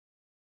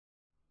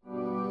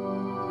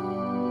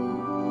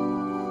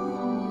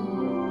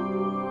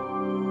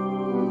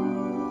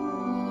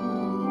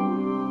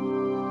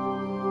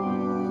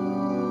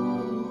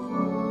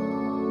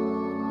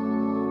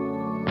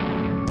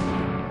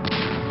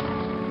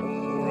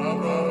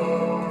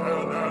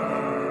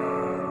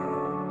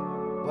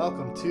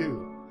welcome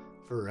to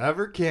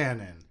Forever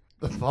Canon,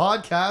 the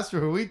podcast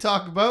where we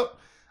talk about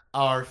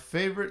our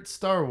favorite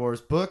Star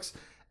Wars books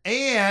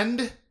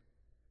and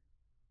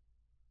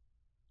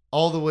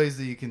all the ways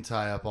that you can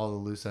tie up all the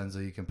loose ends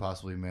that you can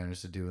possibly manage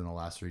to do in the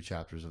last 3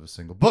 chapters of a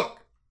single book.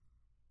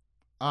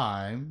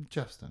 I'm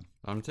Justin.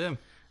 I'm Tim.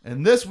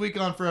 And this week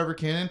on Forever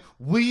Canon,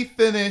 we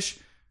finish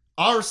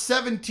our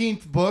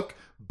 17th book,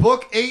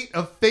 Book 8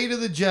 of Fate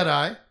of the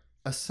Jedi,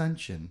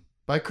 Ascension,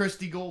 by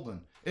Christie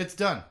Golden. It's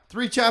done.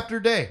 3-chapter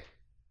day.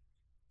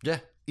 Yeah.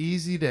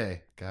 Easy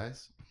day,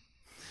 guys.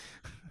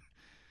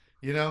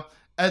 You know,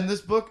 and this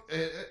book,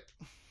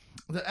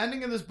 the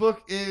ending of this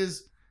book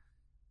is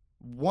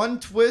one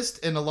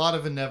twist and a lot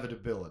of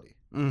inevitability.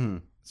 Mm-hmm.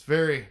 It's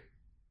very,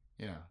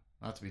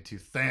 not to be too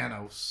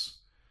Thanos,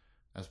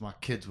 as my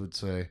kids would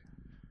say.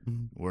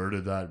 Where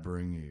did that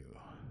bring you?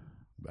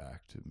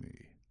 Back to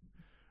me.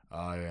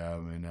 I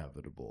am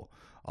inevitable.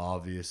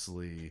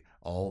 Obviously,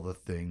 all the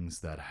things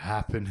that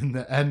happen in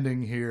the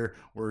ending here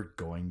were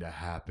going to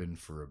happen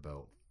for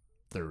about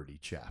 30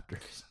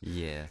 chapters.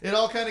 Yeah. It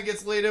all kind of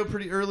gets laid out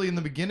pretty early in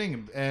the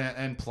beginning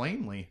and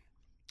plainly.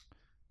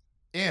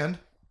 And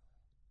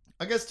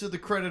I guess to the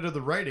credit of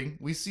the writing,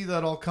 we see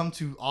that all come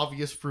to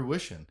obvious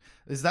fruition.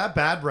 Is that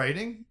bad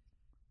writing?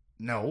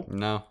 No.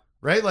 No.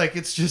 Right? Like,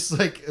 it's just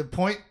like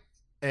point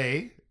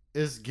A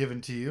is given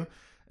to you,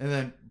 and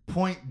then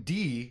point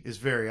D is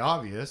very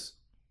obvious,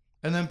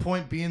 and then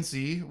point B and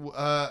C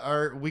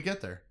we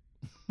get there.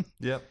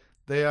 Yep.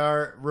 They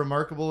are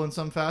remarkable in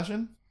some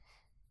fashion.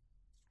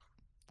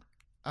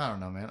 I don't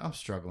know, man. I'm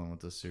struggling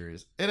with this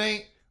series. It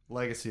ain't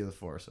Legacy of the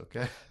Force,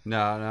 okay?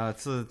 No,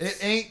 It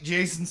ain't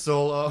Jason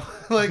Solo.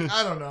 Like,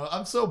 I don't know.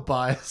 I'm so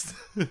biased.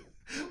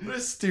 What a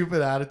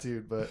stupid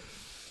attitude, but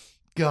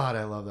God,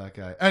 I love that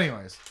guy.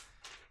 Anyways,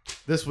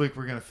 this week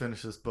we're going to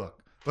finish this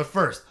book. But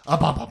first,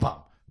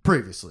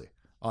 previously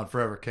on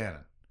Forever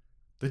Canon.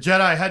 The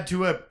Jedi head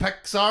to a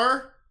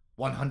Pexar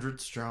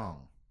 100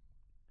 strong.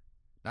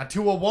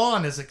 Natua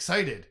Wan is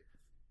excited.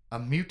 A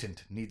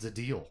mutant needs a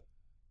deal.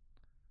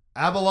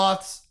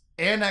 Abeloth's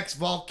Annex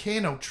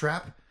volcano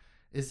trap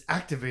is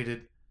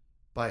activated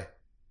by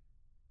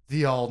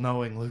the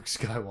all-knowing Luke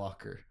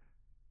Skywalker.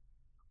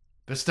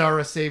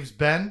 Vistara saves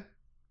Ben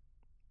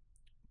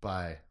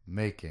by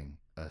making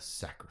a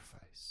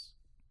sacrifice.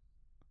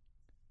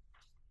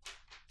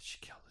 She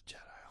killed a Jedi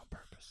on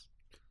purpose.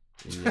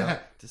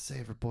 Yep. To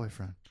save her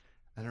boyfriend.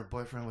 And her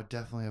boyfriend would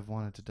definitely have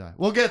wanted to die.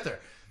 We'll get there.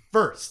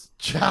 First,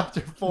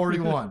 chapter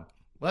 41.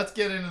 Let's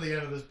get into the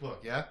end of this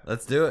book, yeah?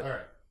 Let's do it. All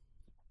right.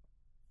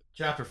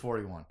 Chapter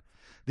 41.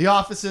 The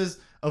offices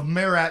of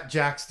Marat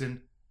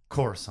Jackson,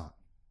 Coruscant,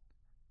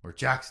 where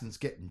Jackson's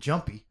getting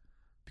jumpy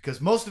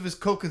because most of his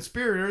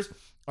co-conspirators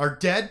are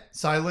dead,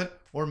 silent,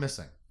 or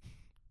missing.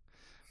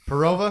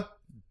 Perova,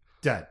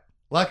 dead.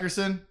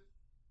 Leckerson,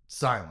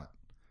 silent.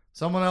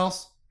 Someone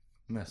else,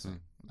 missing.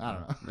 I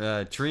don't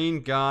know.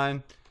 Treen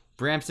gone.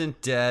 Bramson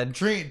dead.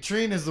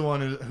 Treen is the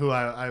one who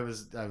I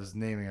was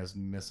naming as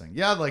missing.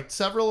 Yeah, like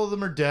several of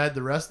them are dead.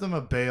 The rest of them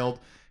have bailed.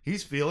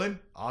 He's feeling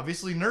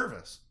obviously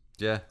nervous.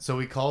 Yeah. So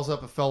he calls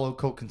up a fellow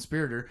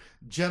co-conspirator,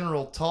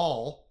 General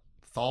Thal.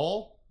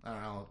 I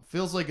don't know.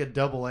 Feels like a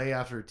double A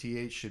after a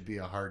TH should be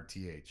a hard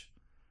TH.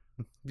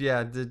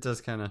 Yeah, it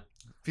does kind of.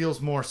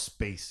 Feels more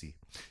spacey.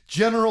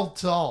 General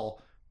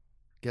Thal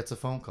gets a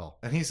phone call.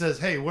 And he says,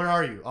 hey, where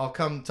are you? I'll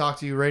come talk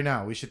to you right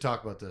now. We should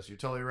talk about this. You're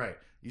totally right.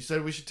 You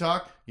said we should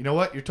talk? You know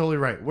what? You're totally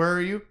right. Where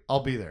are you? I'll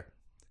be there.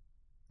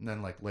 And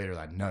then like later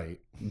that night,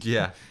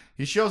 Yeah.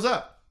 he shows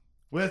up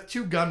with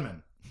 2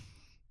 gunmen.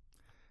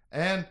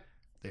 And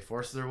they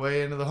force their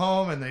way into the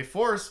home, and they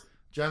force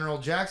General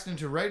Jackson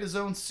to write his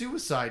own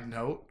suicide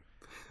note,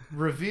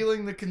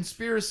 revealing the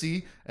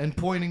conspiracy and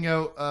pointing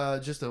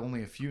out just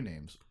only a few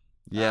names.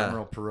 Yeah.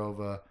 Admiral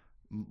Perova,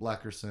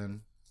 Leckerson.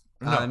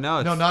 No,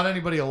 not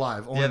anybody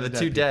alive. Only the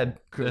 2 dead.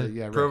 Yeah,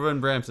 right. Prova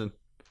and Bramson.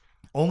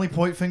 Only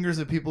point fingers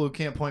at people who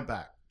can't point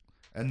back.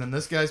 And then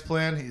this guy's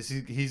plan,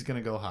 he's going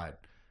to go hide.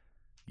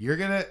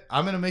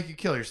 I'm going to make you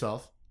kill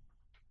yourself,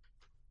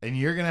 and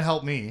you're going to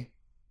help me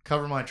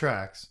cover my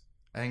tracks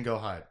and go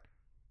hide.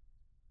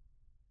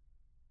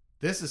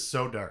 This is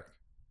so dark.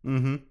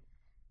 Mm-hmm.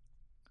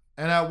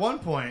 And at one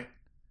point,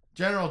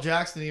 General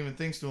Jackson even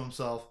thinks to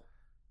himself,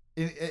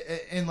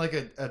 in like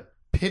a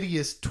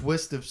piteous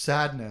twist of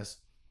sadness,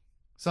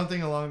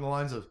 something along the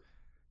lines of,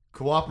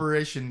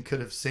 cooperation could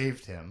have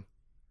saved him,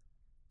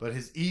 but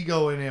his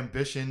ego and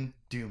ambition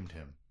doomed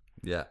him.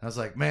 Yeah. I was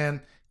like,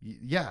 man,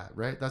 yeah,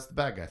 right? That's the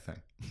bad guy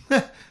thing.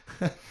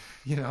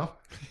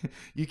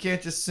 You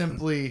can't just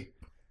simply,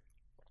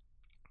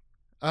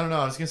 I don't know,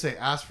 I was going to say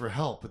ask for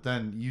help, but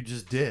then you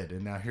just did,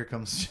 and now here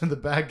comes the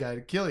bad guy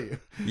to kill you.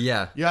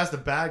 Yeah. You asked the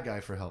bad guy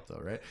for help,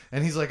 though, right?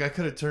 And he's like, I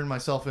could have turned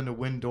myself into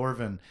Wynn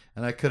Dorvin,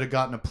 and I could have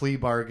gotten a plea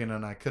bargain,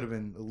 and I could have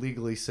been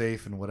legally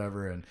safe and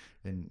whatever, and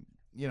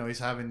he's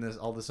having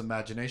all this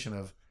imagination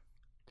of,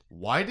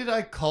 why did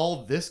I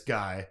call this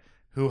guy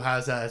who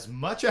has as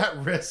much at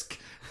risk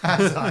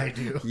as I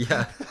do?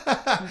 Yeah.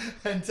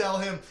 And tell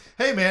him,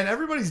 hey, man,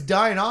 everybody's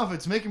dying off.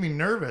 It's making me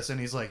nervous. And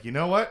he's like, you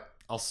know what?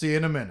 I'll see you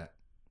in a minute.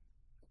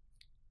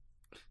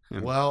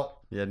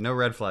 Well, Yeah, no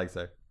red flags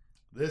there.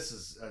 this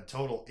is a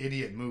total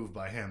idiot move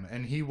by him,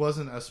 and he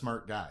wasn't a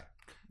smart guy.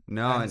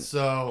 No, And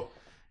so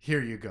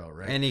here you go,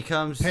 right? and he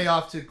comes.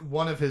 Payoff to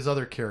one of his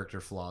other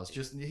character flaws.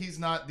 Just he's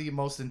not the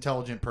most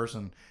intelligent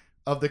person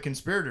of the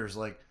conspirators.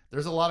 Like,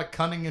 there's a lot of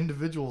cunning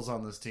individuals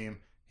on this team.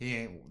 He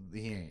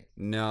ain't.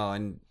 No,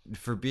 and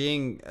for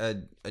being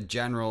a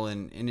general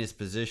in his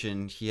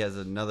position, he has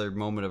another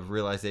moment of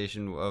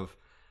realization of,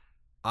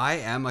 I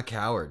am a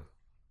coward,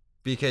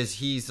 because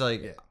he's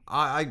like, Yeah.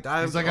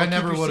 He's He's like, I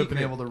never would have been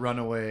able to run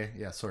away.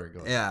 Yeah, sorry,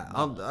 go ahead.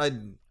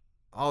 Yeah,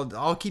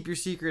 I'll keep your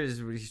secret,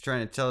 is what he's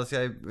trying to tell this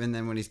guy. And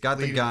then when he's got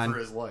the Pleading gun, for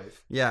his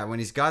life. yeah, when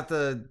he's got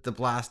the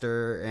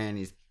blaster and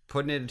he's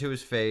putting it into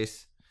his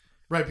face.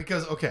 Right,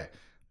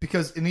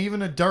 because in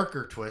even a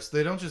darker twist,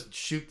 they don't just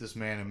shoot this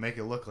man and make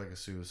it look like a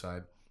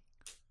suicide.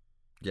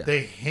 Yeah.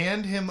 They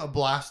hand him a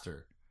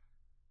blaster,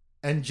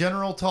 and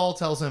General Tall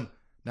tells him,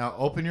 now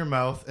open your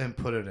mouth and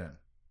put it in.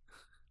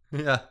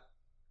 Yeah.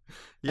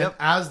 And Yep.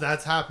 as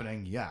that's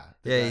happening, yeah.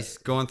 Yeah, he's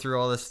going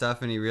through all this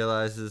stuff and he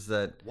realizes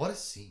that What a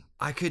scene.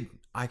 I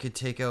could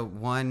take out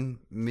one,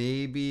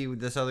 maybe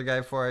this other guy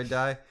before I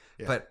die,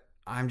 Yeah. but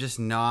I'm just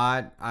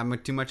not. I'm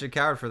too much a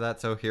coward for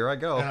that. So here I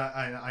go.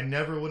 And I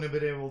never would have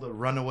been able to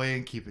run away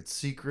and keep it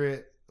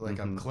secret like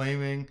I'm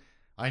claiming.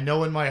 I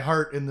know in my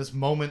heart, in this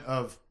moment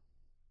of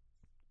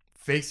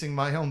facing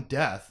my own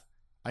death,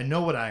 I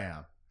know what I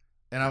am.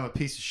 And I'm a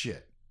piece of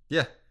shit.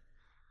 Yeah.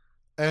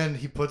 And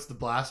he puts the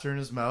blaster in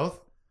his mouth,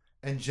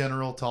 and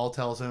General Tall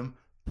tells him,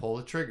 pull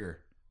the trigger.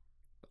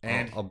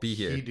 And I'll be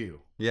here. He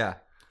do. Yeah.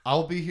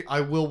 I'll be here.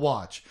 I will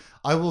watch.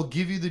 I will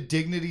give you the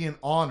dignity and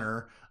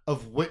honor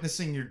of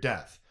witnessing your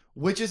death,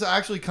 which is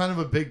actually kind of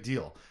a big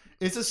deal.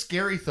 It's a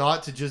scary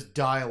thought to just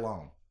die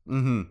alone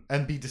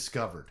and be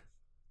discovered.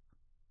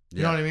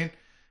 You know what I mean?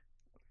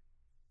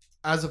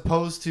 As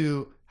opposed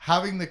to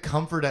having the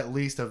comfort, at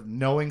least, of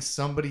knowing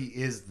somebody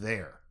is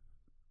there.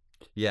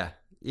 Yeah.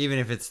 Even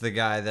if it's the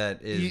guy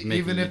that is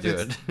making you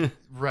do it.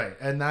 Right.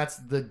 And that's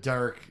the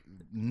dark,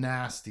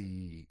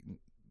 nasty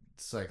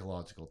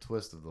psychological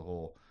twist of the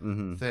whole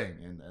thing.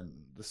 And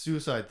the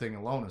suicide thing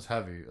alone is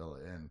heavy.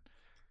 And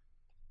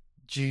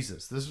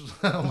Jesus, this was,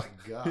 oh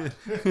my God.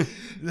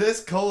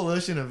 This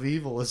coalition of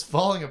evil is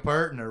falling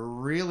apart in a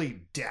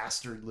really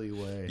dastardly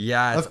way.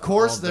 Yeah. Of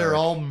course, they're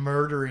all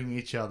murdering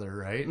each other,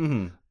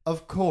 right?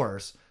 Of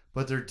course.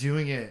 But they're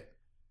doing it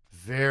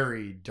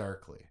very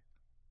darkly.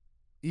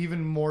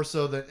 Even more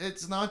so that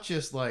it's not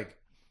just like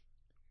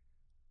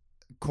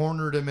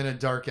cornered him in a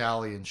dark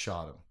alley and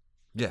shot him.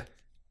 Yeah.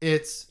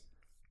 It's,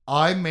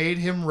 I made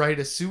him write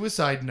a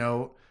suicide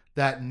note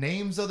that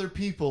names other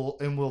people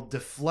and will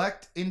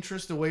deflect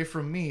interest away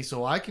from me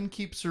so I can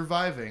keep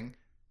surviving.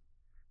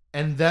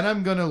 And then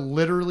I'm going to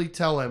literally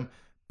tell him,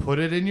 put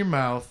it in your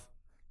mouth,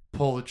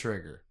 pull the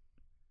trigger.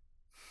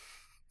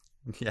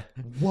 Yeah.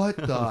 What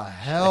the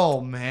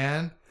hell,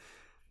 man?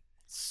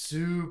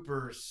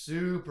 Super,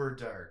 super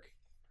dark.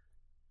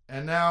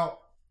 And now,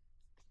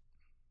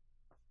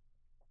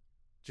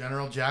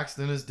 General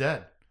Jackson is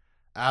dead.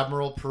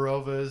 Admiral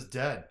Perova is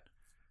dead.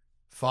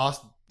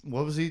 What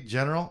was he?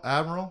 General?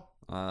 Admiral?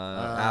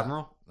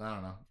 Admiral? I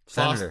don't know.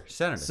 Senator.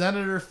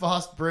 Senator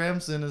Faust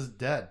Bramson is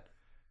dead.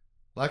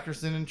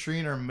 Leckerson and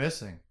Treen are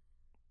missing.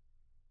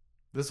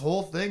 This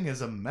whole thing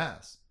is a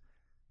mess.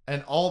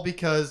 And all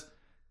because,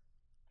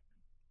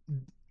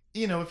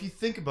 you know, if you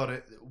think about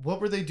it,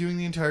 what were they doing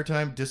the entire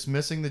time?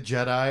 Dismissing the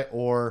Jedi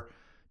or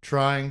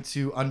trying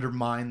to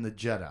undermine the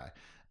Jedi?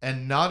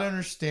 And not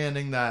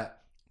understanding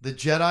that the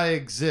Jedi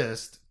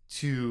exist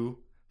to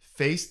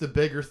face the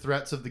bigger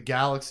threats of the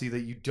galaxy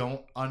that you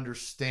don't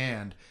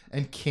understand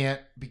and can't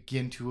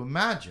begin to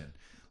imagine.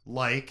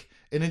 Like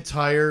an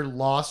entire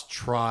lost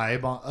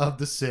tribe of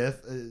the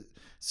Sith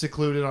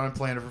secluded on a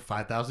planet for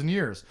 5,000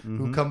 years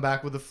who come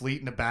back with a fleet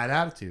and a bad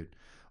attitude.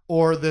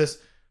 Or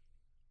this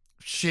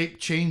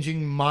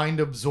shape-changing,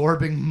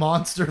 mind-absorbing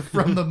monster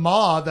from the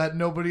Maw that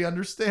nobody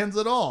understands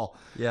at all.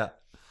 Yeah.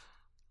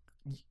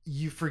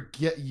 You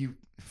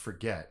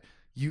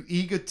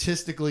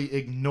egotistically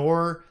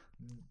ignore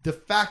the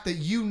fact that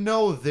you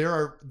know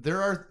there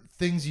are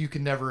things you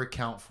can never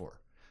account for,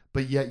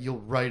 but yet you'll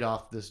write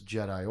off this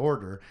Jedi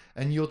Order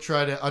and you'll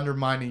try to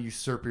undermine and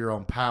usurp your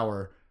own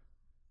power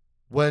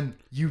when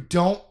you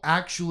don't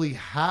actually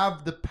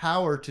have the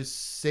power to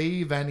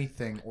save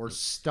anything or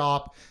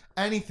stop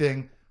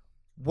anything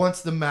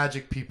once the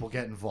magic people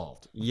get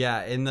involved.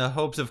 Yeah, in the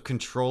hopes of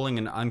controlling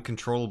an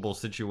uncontrollable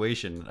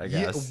situation, I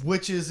guess. Yeah,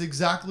 which is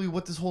exactly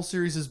what this whole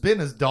series has been,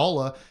 is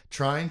Dala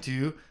trying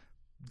to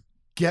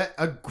get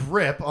a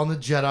grip on the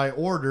Jedi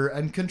Order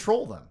and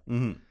control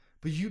them.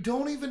 But you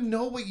don't even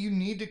know what you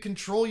need to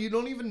control. You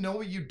don't even know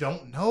what you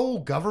don't know,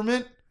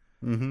 government.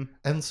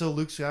 And so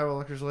Luke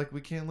Skywalker's like,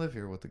 we can't live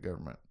here with the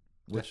government,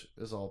 which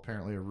is all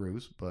apparently a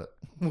ruse, but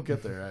we'll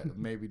get there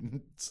maybe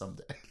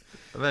someday.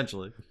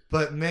 Eventually.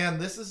 But man,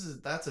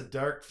 that's a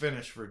dark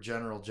finish for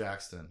General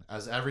Jackson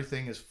as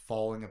everything is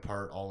falling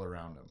apart all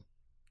around him.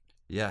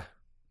 Yeah.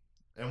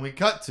 And we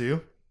cut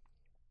to,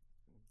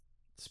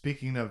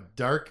 speaking of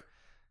dark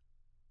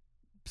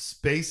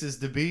spaces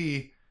to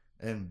be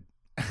and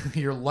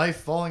your life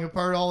falling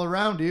apart all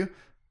around you,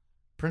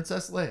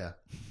 Princess Leia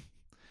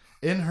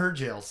in her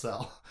jail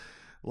cell,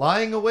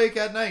 lying awake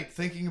at night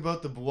thinking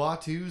about the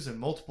Buatus and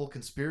multiple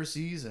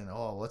conspiracies and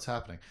what's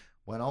happening,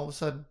 when all of a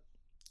sudden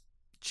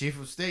Chief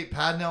of State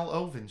Padnell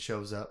Oven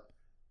shows up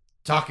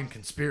talking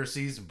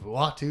conspiracies and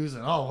Buatus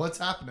and what's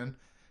happening.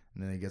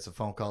 And then he gets a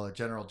phone call that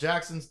General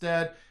Jackson's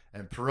dead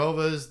and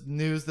Perova's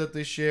news that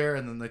they share,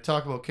 and then they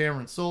talk about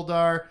Cameron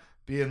Soldar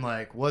being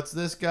like, what's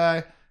this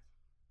guy?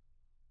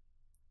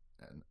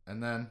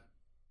 And then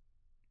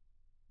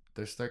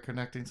they start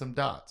connecting some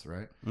dots,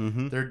 right?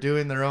 Mm-hmm. They're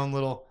doing their own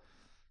little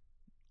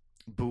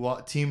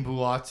Team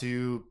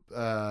Buatu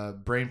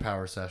brain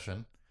power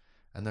session.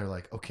 And they're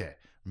like, okay,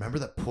 remember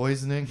that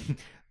poisoning?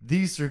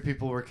 These three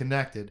people were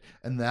connected.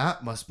 And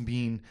that must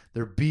mean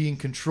they're being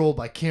controlled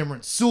by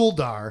Cameron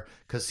Soldar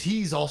because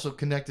he's also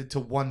connected to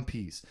One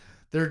Piece.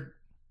 They're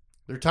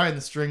tying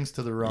the strings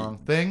to the wrong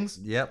things.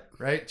 Yep.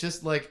 Right?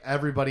 Just like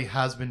everybody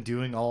has been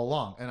doing all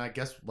along. And I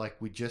guess like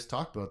we just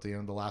talked about at the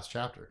end of the last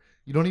chapter.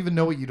 You don't even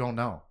know what you don't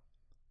know.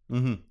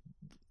 Mm-hmm.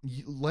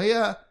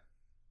 Leia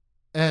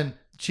and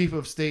Chief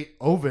of State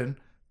Oven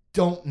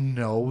don't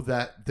know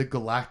that the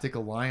Galactic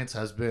Alliance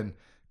has been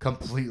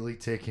completely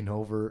taken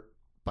over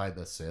by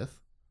the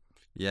Sith.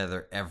 Yeah,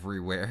 they're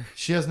everywhere.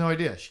 She has no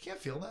idea. She can't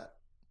feel that.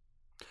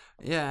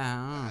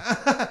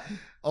 Yeah.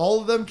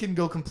 All of them can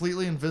go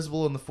completely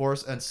invisible in the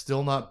Force and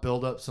still not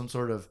build up some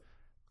sort of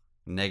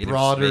Negative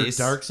broader space.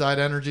 dark side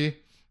energy.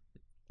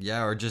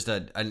 Yeah, or just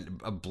a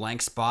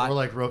blank spot. Or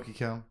like Roki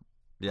Kim.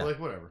 Yeah. Or like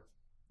whatever.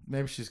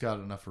 Maybe she's got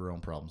enough of her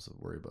own problems to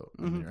worry about.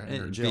 Mm-hmm.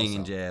 In her jail Being cell.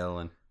 in jail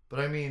and But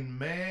I mean,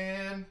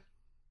 man,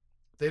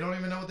 they don't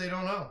even know what they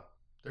don't know.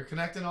 They're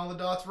connecting all the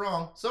dots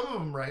wrong. Some of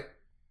them right.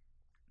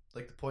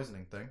 Like the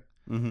poisoning thing.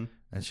 mm-hmm.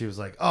 And she was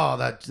like, oh,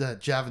 that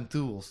Javin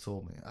Thules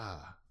told me.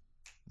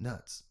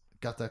 Nuts.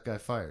 Got that guy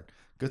fired.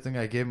 Good thing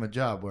I gave him a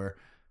job where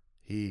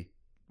he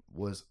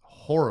was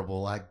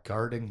horrible at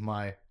guarding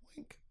my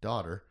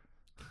daughter.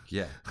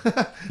 Yeah.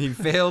 He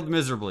failed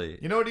miserably.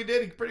 You know what he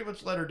did? He pretty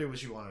much let her do what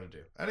she wanted to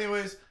do.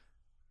 Anyways,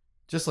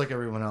 just like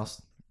everyone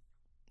else,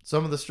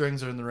 some of the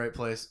strings are in the right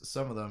place.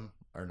 Some of them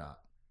are not.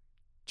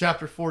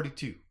 Chapter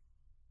 42.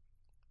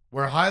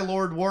 Where High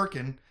Lord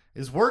Workin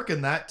is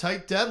working that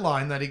tight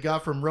deadline that he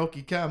got from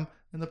Roki Kem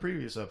in the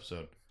previous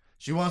episode.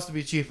 She wants to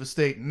be Chief of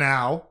State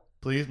now.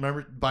 Please,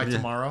 remember, by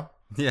tomorrow.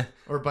 Yeah.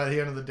 Or by the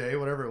end of the day,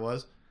 whatever it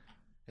was.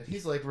 And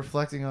he's like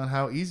reflecting on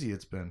how easy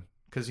it's been.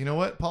 Because you know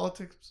what?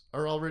 Politics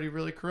are already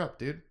really corrupt,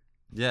 dude.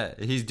 Yeah,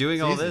 he's doing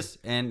It's all easy. this,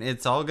 and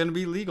it's all going to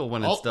be legal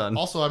when it's done.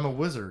 Also, I'm a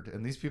wizard,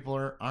 and these people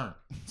aren't.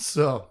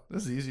 So,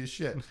 this is easy as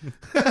shit.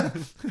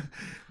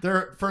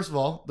 First of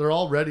all, they're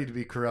all ready to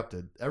be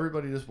corrupted.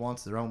 Everybody just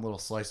wants their own little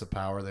slice of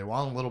power. They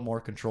want a little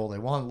more control. They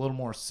want a little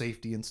more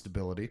safety and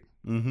stability.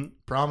 Mm-hmm.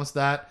 Promise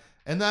that.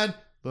 And then, a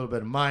little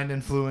bit of mind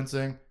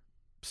influencing.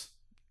 Psst,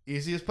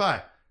 easy as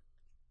pie.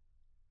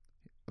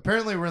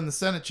 Apparently, we're in the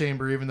Senate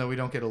chamber, even though we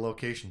don't get a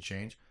location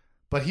change.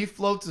 But he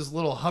floats his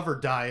little hover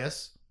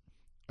dais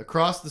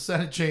across the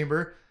Senate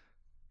chamber,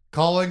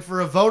 calling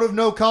for a vote of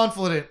no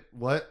confidence.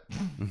 What?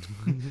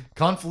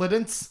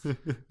 Confidence?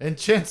 And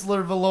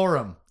Chancellor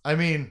Valorum. I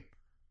mean,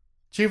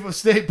 Chief of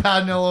State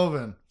Padnell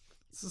Oven.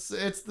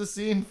 It's the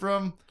scene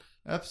from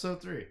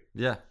episode 3.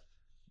 Yeah.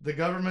 The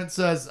government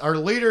says our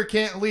leader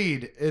can't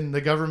lead, and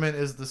the government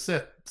is the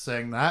Sith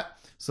saying that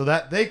so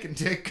that they can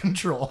take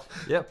control.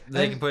 Yep.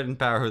 They can put in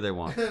power who they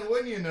want. And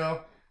when you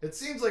know, it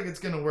seems like it's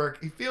going to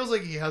work. He feels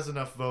like he has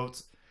enough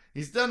votes.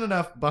 He's done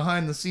enough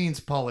behind-the-scenes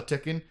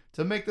politicking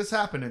to make this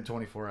happen in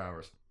 24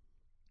 hours.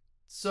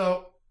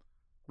 So,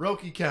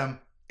 Roki Kem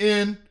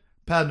in,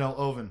 Padnell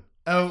Oven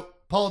out,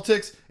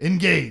 politics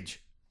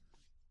engage.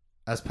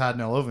 As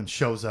Padnell Oven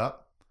shows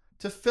up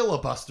to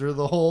filibuster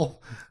the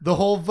whole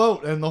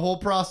vote and the whole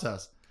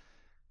process.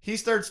 He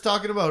starts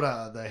talking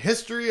about the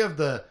history of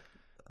the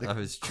Of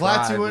his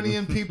tribe.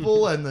 Clatuanian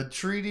people and the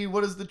treaty.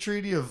 What is the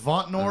treaty of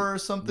Vontnor or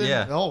something?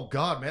 Yeah. Oh,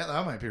 God, man,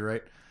 that might be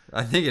right.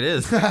 I think it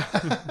is.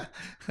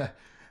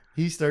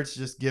 He starts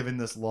just giving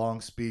this long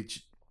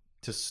speech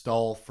to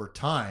stall for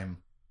time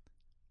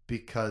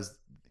because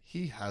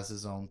he has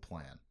his own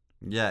plan.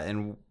 Yeah,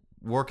 and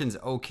Workin's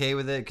okay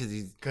with it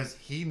Because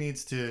he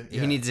needs to.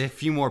 he needs a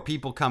few more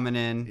people coming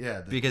in.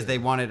 Yeah, because they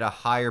wanted a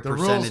higher the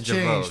rules percentage of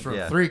changed vote. from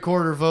Yeah.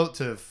 3/4 vote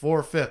to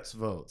 4/5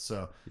 vote.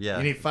 So Yeah.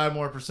 you need 5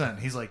 more percent.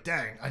 He's like,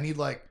 dang, I need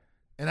like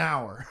an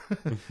hour.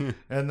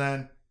 And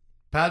then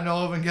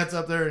Padnell Oven gets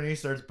up there and he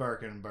starts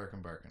barking.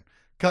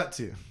 Cut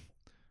to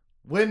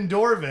Wynn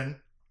Dorvin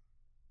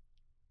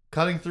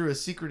cutting through a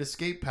secret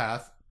escape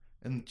path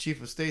in the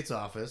Chief of State's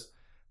office,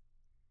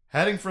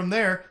 heading from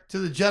there to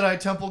the Jedi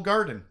Temple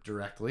Garden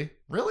directly.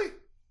 Really?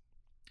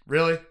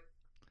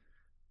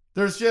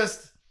 There's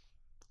just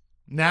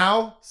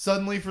now,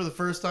 suddenly for the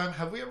first time,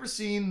 have we ever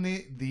seen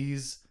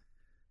these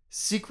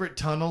secret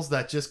tunnels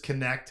that just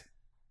connect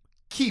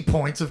key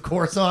points of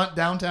Coruscant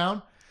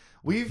downtown?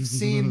 We've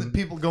seen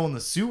people go in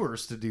the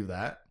sewers to do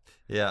that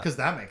Yeah. because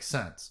that makes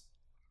sense.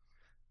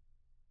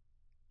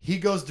 he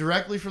goes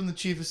directly from the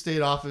Chief of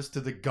State office to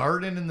the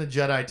garden in the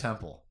Jedi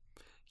Temple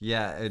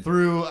Yeah,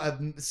 through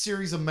a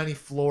series of many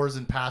floors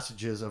and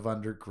passages of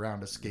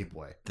underground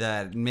escapeway.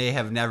 that may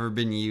have never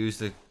been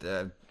used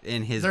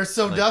in his. They're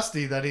so like,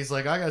 dusty that he's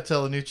like, I gotta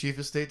tell the new Chief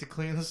of State to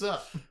clean this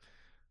up.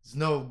 It's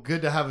no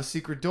good to have a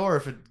secret door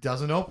if it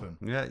doesn't open.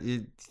 Yeah,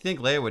 you think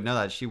Leia would know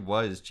that she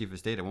was Chief of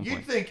State at one You'd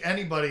point? think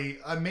anybody,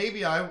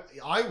 maybe I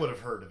would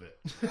have heard of it.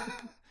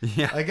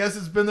 Yeah, I guess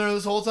it's been there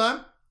this whole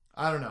time.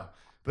 I don't know.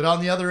 But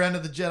on the other end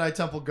of the Jedi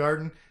Temple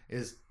garden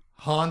is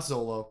Han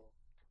Solo,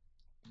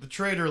 the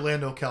traitor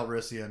Lando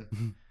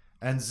Calrissian,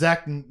 and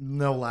Zek,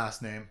 no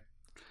last name.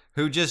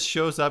 who just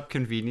shows up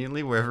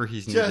conveniently wherever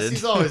he's needed. Just,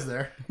 he's always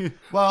there.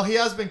 Well, he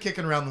has been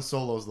kicking around the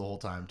Solos the whole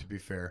time, to be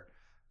fair.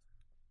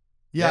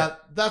 Yeah,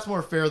 that's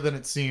more fair than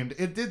it seemed.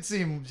 It did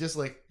seem just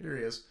like, here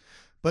he is.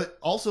 But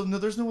also, no,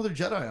 there's no other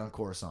Jedi on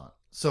Coruscant.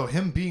 So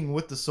him being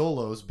with the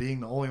Solos, being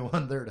the only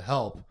one there to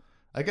help,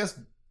 I guess,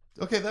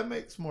 okay, that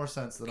makes more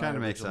sense than Kinda I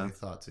makes originally sense.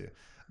 thought to.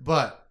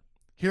 But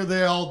here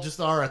they all just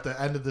are at the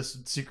end of this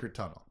secret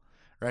tunnel,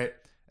 right?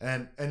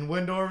 And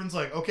Windorfin's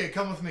like, okay,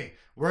 come with me.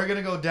 We're going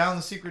to go down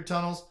the secret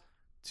tunnels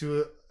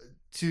to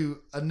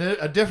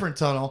a different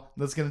tunnel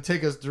that's going to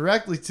take us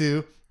directly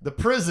to the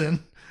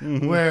prison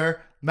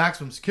where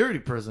maximum security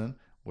prison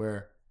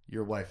where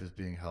your wife is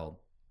being held,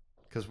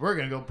 because we're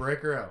going to go break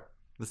her out.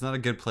 It's not a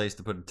good place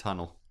to put a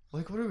tunnel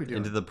Like, what are we doing?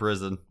 into the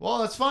prison. Well,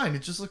 that's fine.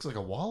 It just looks like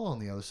a wall on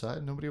the other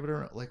side. Nobody would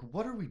ever, like,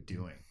 what are we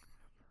doing?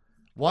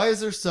 Why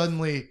is there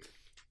suddenly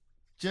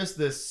just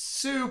this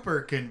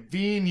super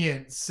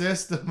convenient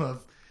system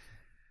of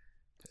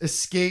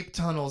escape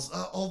tunnels?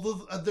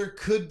 Although there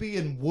could be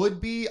and would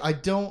be,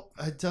 it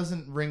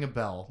doesn't ring a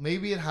bell.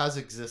 Maybe it has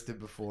existed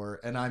before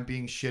and I'm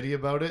being shitty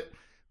about it,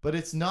 but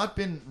it's not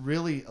been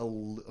really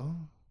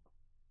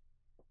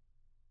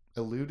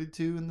alluded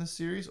to in this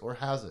series, or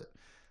has it?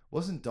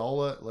 Wasn't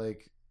Dala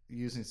like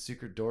using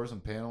secret doors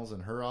and panels in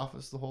her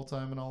office the whole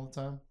time and all the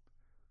time?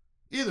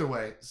 Either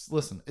way,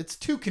 listen, it's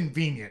too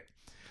convenient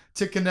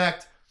to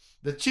connect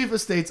the Chief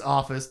of State's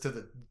office to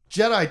the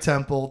Jedi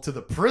Temple to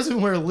the prison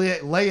where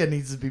Leia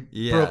needs to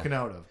be broken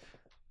out of.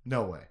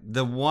 No way.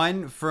 The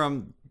one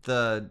from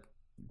the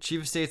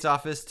Chief of State's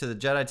office to the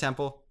Jedi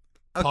Temple.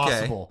 Okay,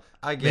 Possible.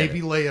 I get Maybe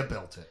it. Leia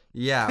built it.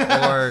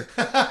 Yeah, or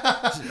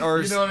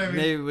You know what I mean?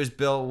 maybe it was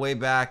built way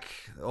back,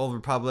 Old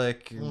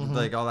Republic, Mhm.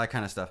 like all that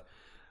kind of stuff.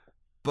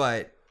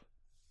 But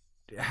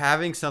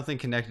having something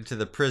connected to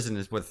the prison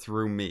is what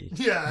threw me.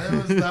 Yeah,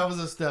 that was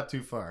a step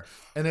too far.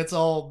 And it's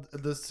all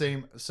the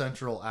same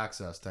central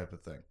access type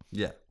of thing.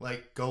 Yeah.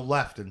 Like, go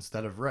left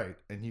instead of right,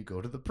 and you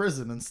go to the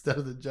prison instead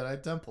of the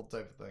Jedi Temple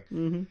type of thing.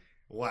 Mm-hmm.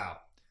 Wow.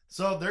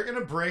 So they're going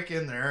to break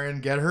in there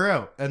and get her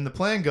out. And the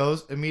plan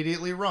goes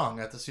immediately wrong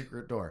at the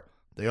secret door.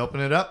 They open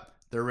it up.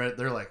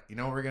 They're like, you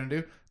know what we're going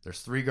to do? There's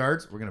 3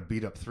 guards. We're going to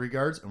beat up 3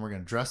 guards, and we're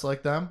going to dress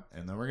like them,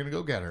 and then we're going to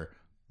go get her.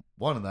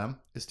 One of them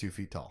is 2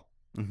 feet tall.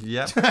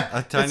 Yep.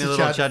 A tiny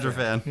little Chadra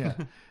fan.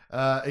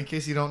 Yeah. In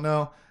case you don't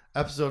know,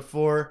 episode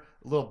 4,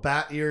 a little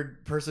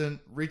bat-eared person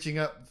reaching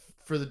up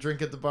for the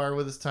drink at the bar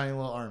with his tiny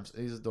little arms.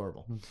 He's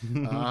adorable.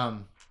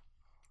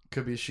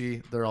 Could be a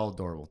she. They're all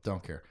adorable.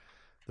 Don't care.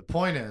 The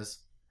point is,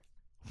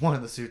 one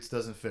of the suits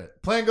doesn't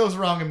fit. Plan goes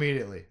wrong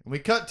immediately. And we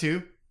cut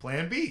to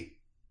plan B,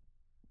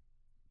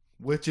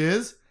 which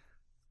is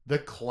the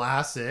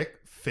classic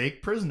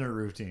fake prisoner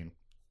routine.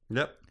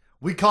 Yep.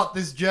 We caught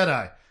this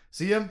Jedi.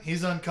 See him?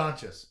 He's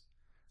unconscious.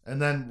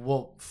 And then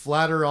we'll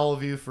flatter all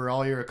of you for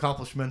all your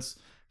accomplishments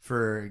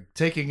for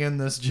taking in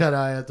this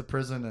Jedi at the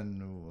prison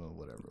and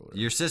whatever.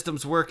 Your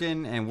system's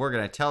working, and we're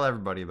gonna tell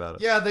everybody about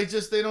it. Yeah, they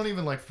don't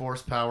even like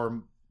force power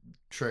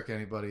trick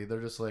anybody.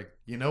 They're just like,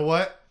 you know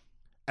what?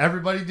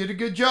 Everybody did a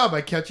good job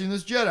by catching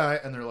this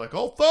Jedi. And they're like,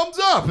 oh, thumbs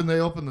up. And they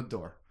open the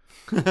door.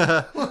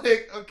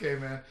 Like, okay,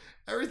 man.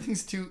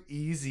 Everything's too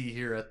easy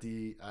here at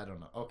the, I don't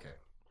know. Okay.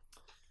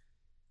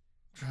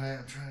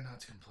 I'm trying not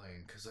to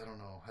complain because I don't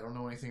know. I don't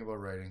know anything about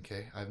writing,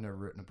 okay? I've never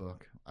written a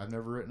book. I've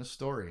never written a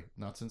story.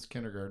 Not since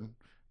kindergarten.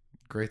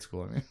 Grade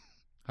school, I mean.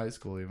 High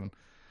school, even.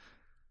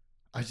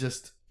 I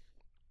just,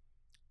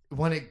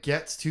 when it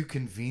gets too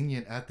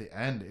convenient at the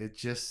end, it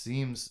just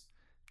seems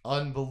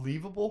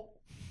unbelievable.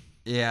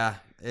 Yeah,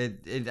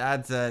 it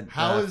adds that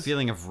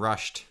feeling of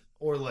rushed.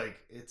 Or like,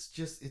 it's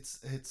just,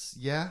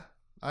 yeah,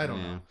 I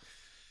don't know.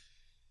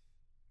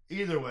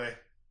 Either way,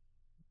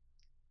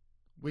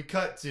 we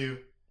cut to,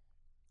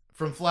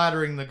 from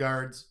flattering the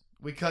guards,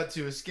 we cut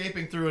to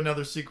escaping through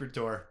another secret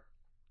door.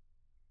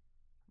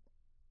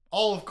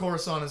 All of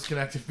Coruscant is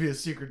connected via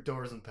secret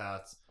doors and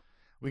paths.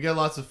 We get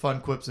lots of fun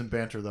quips and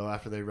banter, though,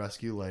 after they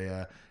rescue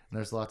Leia. And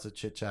there's lots of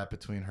chit-chat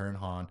between her and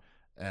Han.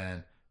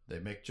 And they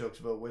make jokes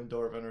about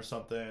Windorfin or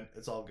something.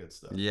 It's all good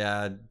stuff.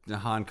 Yeah,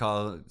 Han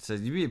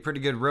says, you'd be a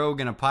pretty good rogue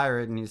and a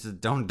pirate. And he says,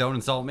 don't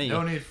insult me.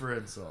 No need for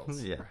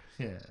insults. Yeah.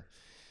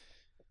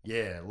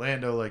 Yeah,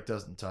 Lando, like,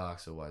 doesn't talk,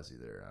 so why is he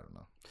there? I don't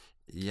know.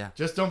 Yeah.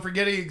 Just don't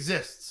forget he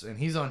exists, and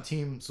he's on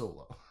Team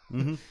Solo.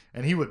 Mm-hmm.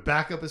 And he would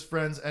back up his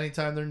friends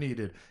anytime they're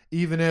needed,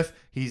 even if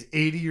he's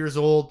 80 years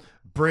old,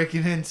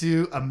 breaking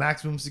into a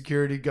maximum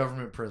security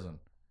government prison.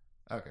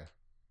 Okay.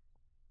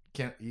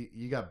 Can't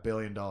you got $1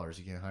 billion?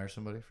 You can't hire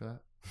somebody for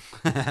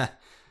that?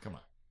 Come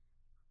on.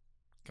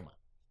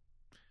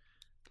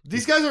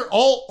 These guys are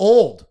all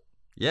old.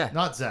 Yeah.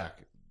 Not Zach.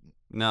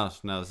 No,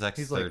 Zach's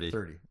He's 30. like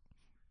 30.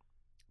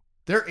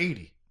 They're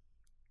 80.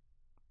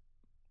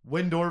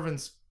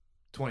 Windorvin's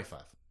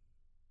 25.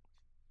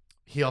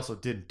 He also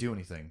didn't do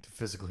anything to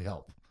physically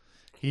help.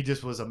 He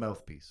just was a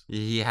mouthpiece.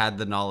 He had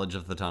the knowledge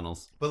of the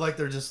tunnels. But like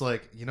they're just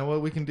like, you know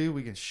what we can do?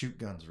 We can shoot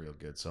guns real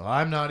good. So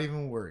I'm not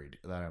even worried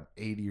that I'm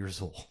 80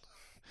 years old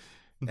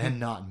and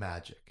not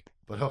magic.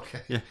 But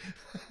okay. Yeah.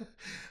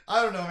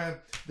 I don't know, man.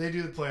 They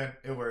do the plan.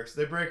 It works.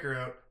 They break her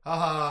out. Ha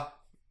ha.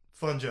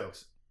 Fun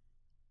jokes.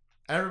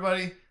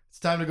 Everybody, it's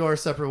time to go our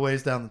separate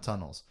ways down the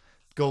tunnels.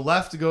 Go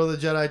left to go to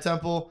the Jedi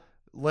Temple.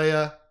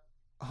 Leia,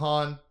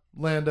 Han,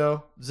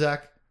 Lando,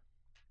 Zek.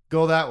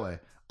 Go that way.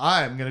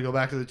 I'm going to go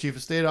back to the Chief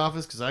of State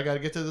office because I got to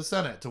get to the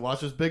Senate to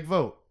watch this big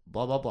vote.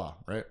 Blah, blah, blah.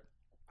 Right?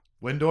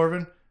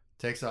 Windorvin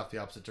takes off the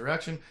opposite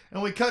direction.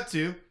 And we cut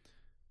to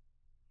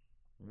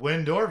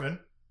Windorvin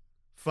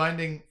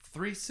finding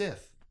 3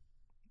 Sith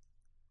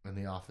in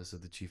the office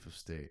of the Chief of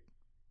State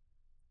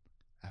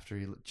after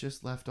he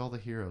just left all the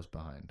heroes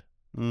behind.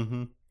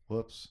 Mm-hmm.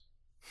 Whoops.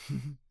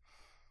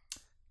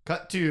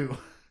 Cut to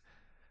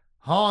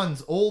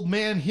Han's old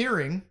man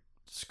hearing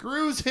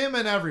screws him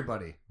and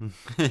everybody.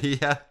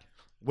 Yeah.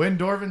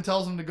 Windorvin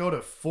tells him to go to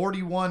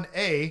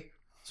 41A.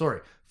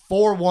 Sorry,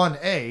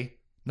 41A,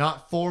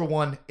 not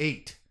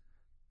 418.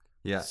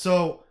 Yeah.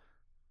 So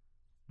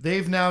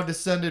they've now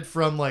descended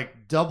from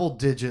like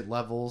double-digit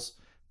levels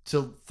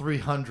to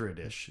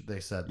 300-ish, they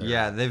said.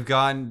 Yeah, they've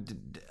gone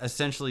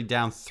essentially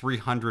down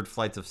 300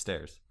 flights of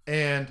stairs.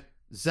 And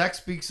Zek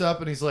speaks up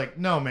and he's like,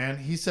 no, man,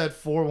 he said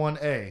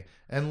 41A.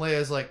 And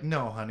Leia's like,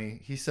 no,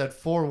 honey, he said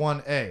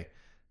 41A.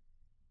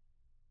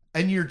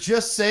 And you're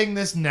just saying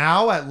this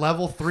now at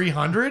level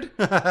 300?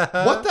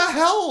 What the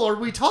hell are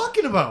we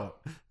talking about?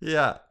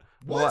 Yeah.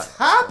 What's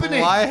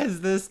happening? Why has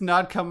this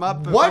not come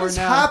up before What is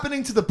now?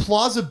 happening to the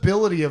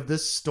plausibility of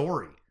this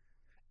story?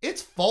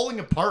 It's falling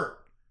apart.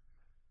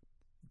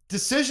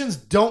 Decisions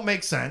don't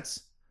make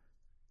sense.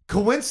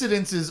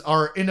 Coincidences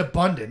are in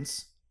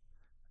abundance.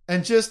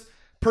 And just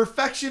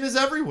perfection is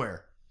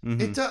everywhere.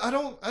 Mm-hmm. It's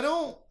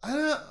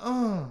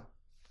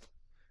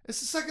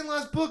the second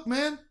last book,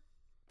 man.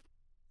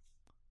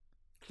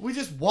 We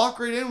just walk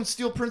right in and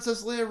steal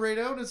Princess Leia right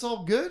out and it's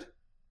all good?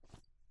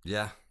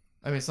 Yeah.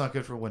 I mean, it's not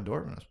good for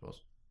Windorvin, I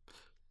suppose.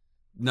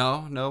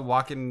 No,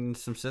 walking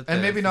some Sith.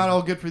 And maybe not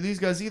all good for these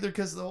guys either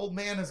because the old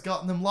man has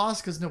gotten them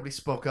lost because nobody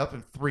spoke up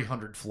in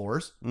 300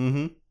 floors.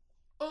 Mm-hmm.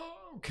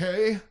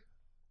 Okay.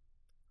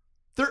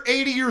 They're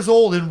 80 years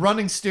old and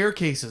running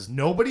staircases.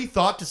 Nobody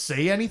thought to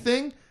say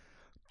anything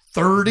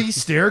 30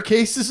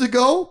 staircases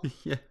ago?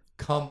 Yeah.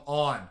 Come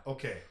on.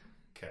 Okay.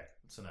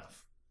 That's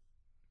enough.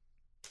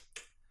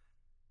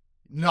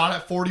 Not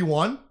at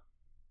 41?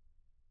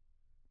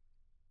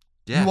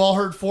 Yeah. You all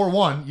heard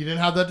 4-1. You didn't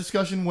have that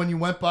discussion when you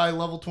went by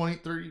level 20,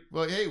 30.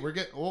 Well, hey, we're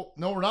getting... Oh,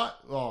 no, we're not.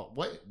 Oh,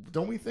 wait.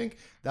 Don't we think?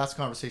 That's a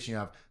conversation you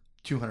have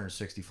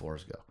 260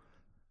 floors ago.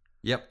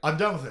 Yep. I'm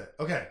done with it.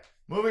 Okay.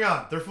 Moving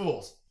on. They're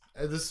fools.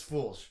 This is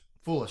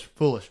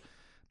foolish.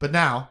 But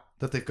now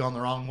that they've gone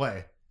the wrong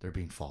way, they're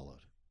being followed.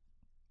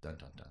 Dun,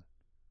 dun, dun.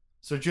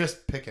 So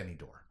just pick any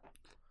door.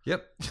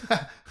 Yep.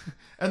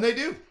 And they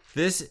do.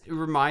 This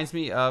reminds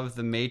me of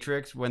the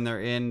Matrix when they're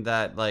in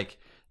that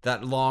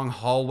long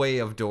hallway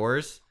of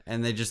doors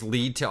and they just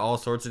lead to all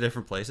sorts of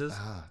different places.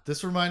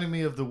 This reminded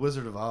me of the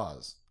Wizard of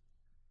Oz,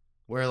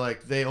 where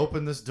like they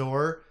open this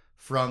door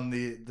from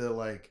the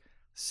like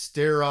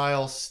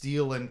sterile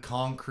steel and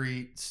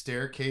concrete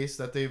staircase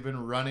that they've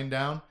been running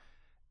down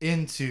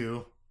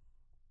into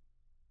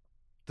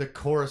the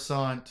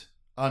Coruscant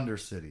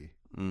Undercity.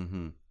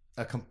 Mm-hmm.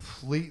 A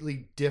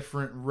completely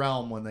different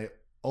realm when they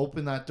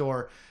open that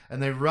door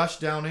and they rush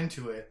down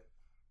into it.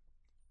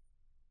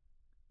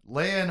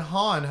 Leia and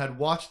Han had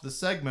watched the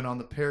segment on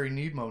the Perry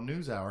Needmo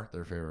NewsHour,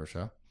 their favorite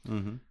show.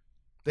 Mm-hmm.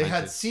 They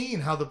had seen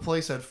how the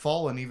place had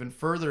fallen even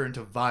further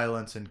into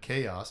violence and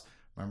chaos.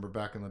 Remember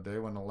back in the day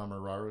when the Lemur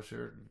was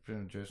here,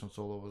 Jason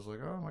Solo was like,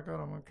 "Oh my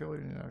God, I'm gonna kill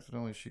you!" And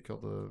accidentally, she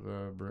killed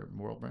the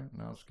world brain.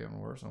 Now it's getting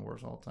worse and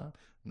worse all the time.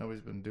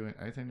 Nobody's been doing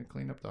anything to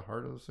clean up the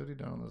heart of the city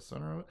down in the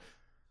center of it.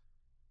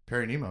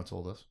 Perry Nemo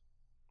told us.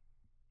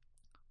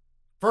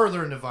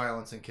 Further into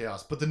violence and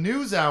chaos, but the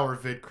NewsHour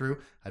vid crew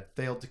had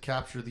failed to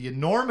capture the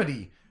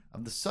enormity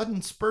of the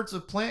sudden spurts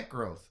of plant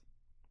growth.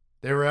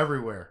 They were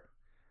everywhere.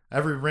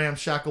 Every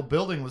ramshackle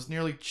building was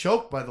nearly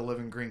choked by the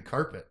living green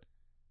carpet.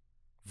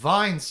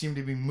 Vines seemed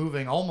to be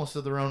moving almost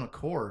of their own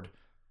accord,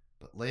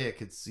 but Leia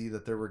could see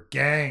that there were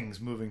gangs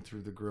moving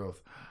through the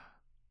growth.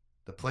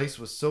 The place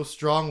was so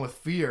strong with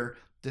fear,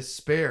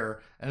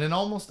 despair, and an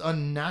almost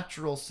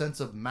unnatural sense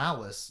of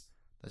malice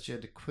that she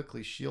had to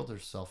quickly shield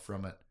herself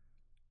from it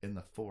in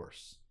the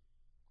Force.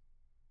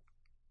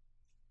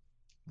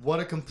 What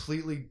a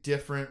completely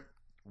different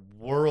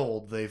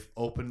world they've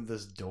opened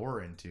this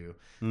door into,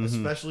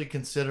 especially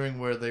considering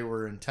where they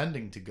were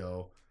intending to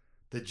go,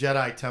 the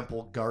Jedi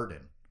Temple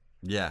Garden.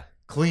 Yeah.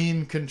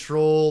 clean,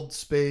 controlled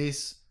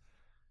space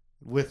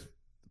with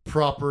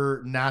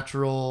proper,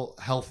 natural,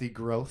 healthy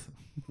growth,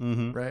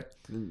 Mm-hmm. right?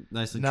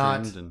 Nicely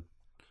Not- trimmed and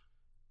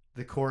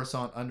The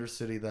Coruscant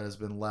Undercity that has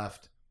been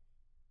left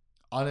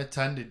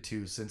unattended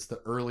to since the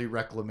early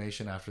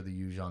reclamation after the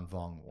Yuuzhan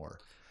Vong War.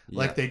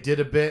 Like, they did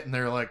a bit and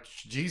they're like,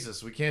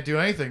 Jesus, we can't do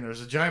anything.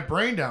 There's a giant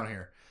brain down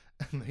here.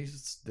 And they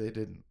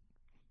didn't.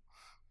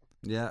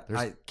 yeah.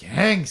 There's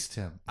gangs,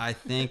 Tim. I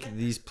think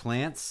these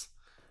plants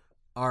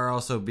are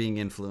also being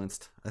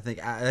influenced. I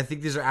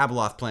think these are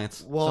Abeloth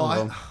plants. Well, some of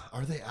them.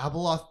 are they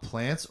Abeloth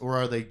plants or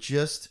are they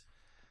just...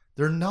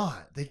 They're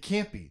not. They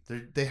can't be.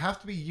 They have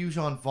to be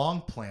Yuuzhan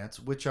Vong plants,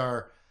 which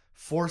are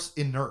force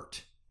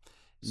inert,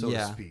 so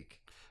Yeah. to speak.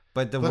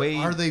 But But way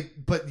are they...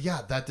 But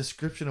yeah, that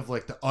description of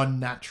like the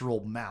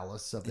unnatural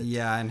malice of it.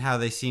 yeah, and how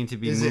they seem to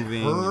be Is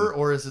moving. it her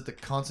or is it the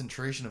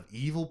concentration of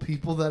evil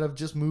people that have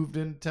just moved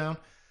into town?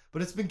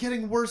 But it's been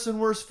getting worse and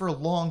worse for a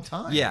long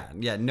time. Yeah,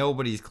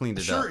 nobody's cleaned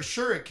it up.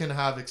 Sure, it can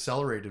have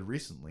accelerated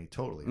recently,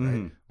 totally, right?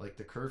 Mhm. Like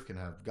the curve can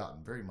have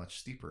gotten very much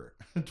steeper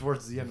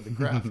towards the end of the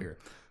graph here.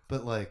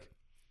 But like,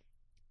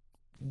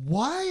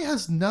 why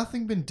has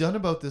nothing been done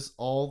about this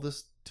all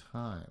this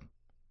time?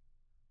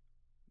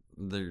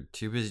 They're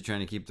too busy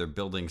trying to keep their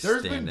buildings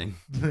There's standing.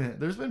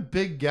 There's been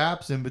big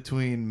gaps in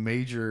between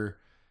major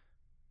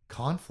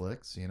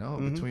conflicts,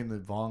 Mhm. between the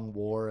Vong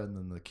War and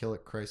then the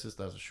Killik Crisis.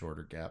 That's a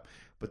shorter gap.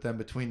 But then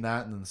between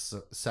that and then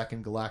the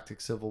Second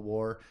Galactic Civil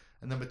War,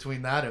 and then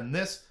between that and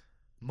this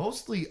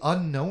mostly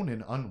unknown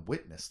and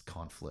unwitnessed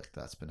conflict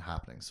that's been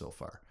happening so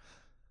far.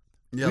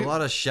 Yeah, a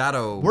lot of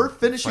shadow. We're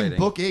finishing fighting.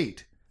 book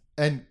 8,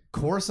 and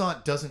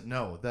Coruscant doesn't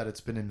know that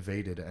it's been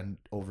invaded and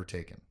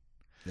overtaken.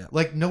 Yeah.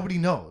 Like, nobody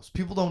knows.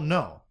 People don't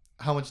know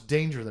how much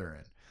danger they're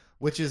in.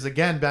 Which is,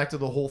 again, back to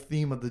the whole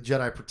theme of the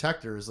Jedi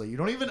Protectors. Like, you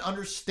don't even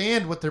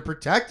understand what they're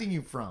protecting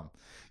you from.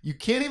 You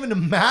can't even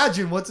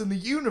imagine what's in the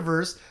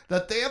universe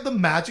that they have the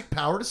magic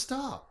power to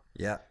stop.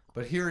 Yeah.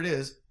 But here it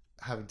is,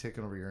 having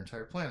taken over your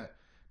entire planet.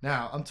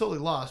 Now, I'm totally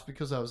lost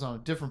because I was on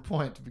a different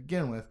point to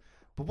begin with.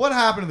 But what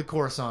happened to the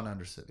Coruscant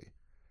Undercity?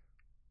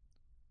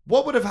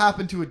 What would have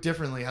happened to it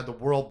differently had the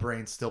world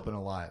brain still been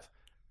alive?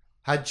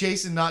 Had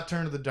Jason not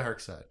turned to the dark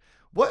side?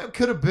 What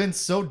could have been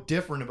so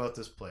different about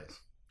this place?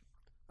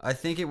 I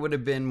think it would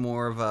have been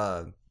more of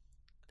a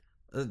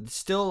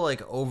still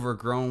like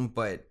overgrown,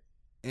 but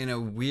in a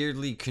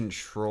weirdly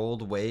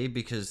controlled way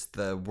because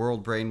the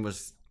world brain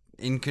was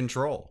in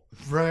control.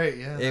 Right,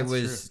 yeah. It that's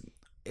was true.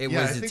 it Yeah,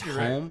 I was its think you're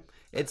right. home.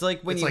 It's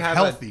like when It's you like have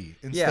healthy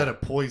instead of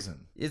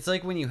poison. it's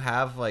like when you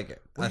have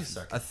like Wait a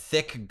second. a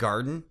thick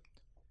garden.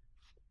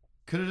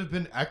 Could it have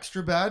been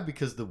extra bad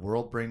because the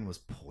world brain was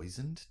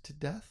poisoned to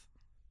death?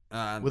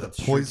 With a That's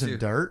true, poison too.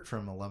 dart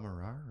from a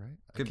Lemurrar, right?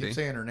 Could I keep be.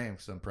 saying her name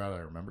because I'm proud I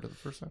remembered it the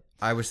first time.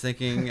 I was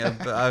thinking I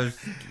was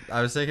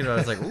thinking about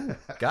it. I was like, ooh,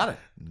 got it.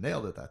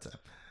 Nailed it that time.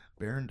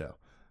 Baron Doe.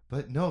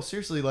 But no,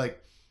 seriously,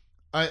 like,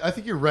 I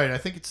think you're right. I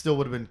think it still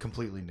would have been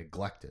completely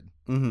neglected,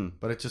 Mm-hmm.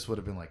 but it just would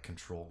have been like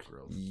controlled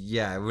growth.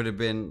 Yeah, it would have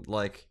been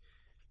like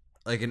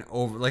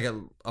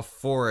a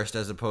forest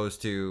as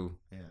opposed to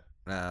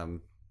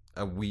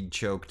a weed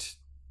choked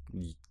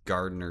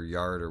garden or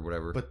yard or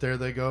whatever. But there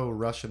they go,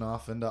 rushing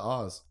off into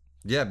Oz.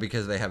 Yeah,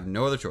 because they have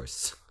no other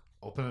choice.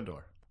 Open a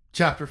door.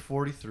 Chapter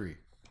 43.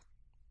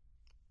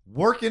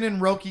 Workin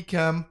and Roki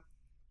Kem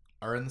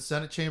are in the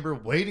Senate chamber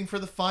waiting for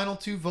the final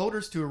 2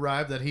 voters to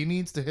arrive that he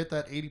needs to hit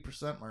that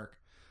 80% mark.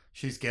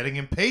 She's getting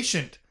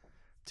impatient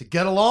to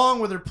get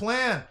along with her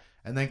plan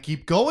and then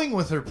keep going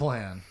with her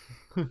plan.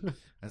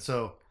 And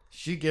so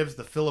she gives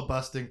the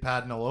filibustering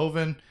Padnell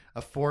Oven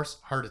a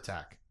forced heart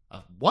attack.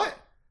 What?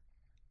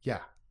 Yeah.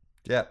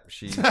 Yeah,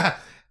 she.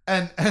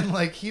 and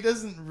like he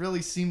doesn't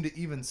really seem to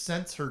even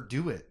sense her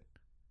do it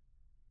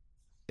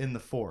in the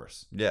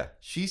Force. Yeah,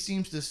 She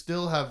seems to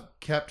still have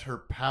kept her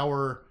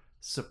power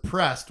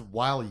suppressed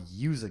while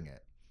using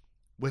it,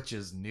 which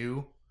is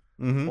new.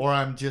 mm-hmm. Or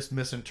I'm just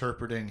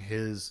misinterpreting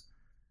his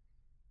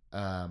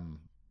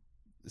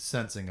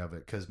sensing of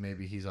it because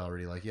maybe he's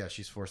already like, yeah,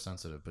 she's Force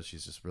sensitive, but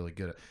she's just really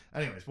good at.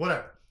 Anyways,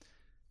 whatever.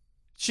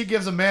 She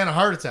gives a man a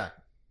heart attack,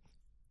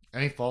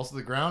 and he falls to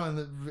the ground,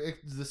 and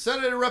the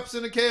Senate erupts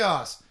into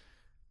chaos.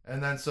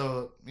 And then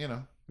so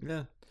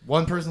Yeah,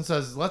 one person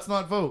says, "Let's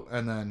not vote,"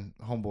 and then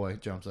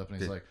homeboy jumps up and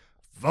he's like,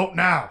 "Vote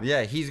now."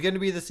 yeah. He's gonna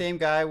be the same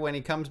guy when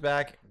he comes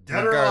back.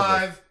 Dead or regardless.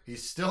 alive,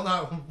 he's still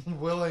not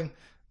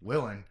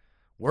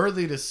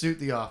worthy to suit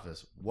the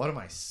office. What am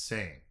I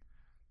saying?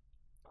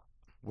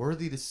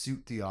 Worthy to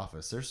suit the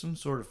office. There's some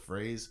sort of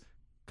phrase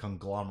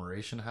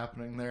conglomeration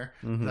happening there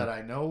Mhm. that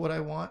I know what I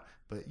want,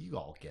 but you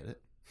all get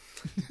it.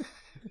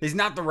 He's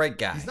not the right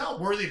guy. He's not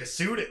worthy to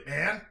suit it,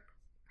 man.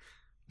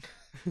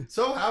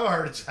 So have a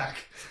heart attack.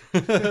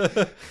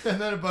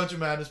 And then a bunch of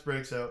madness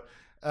breaks out.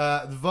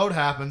 The vote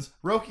happens.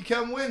 Roki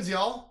Kem wins,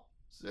 y'all.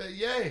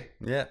 Yay.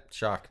 Yeah,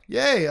 shock.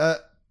 Yay.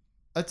 A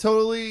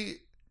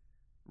totally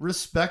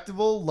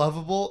respectable,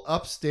 lovable,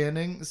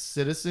 upstanding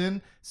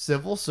citizen,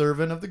 civil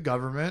servant of the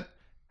government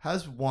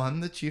has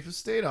won the chief of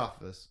state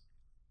office.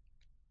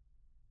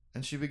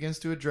 And she begins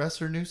to address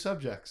her new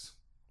subjects.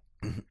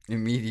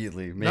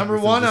 Immediately. Number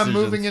one, I'm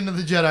moving into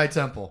the Jedi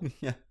Temple.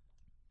 Yeah.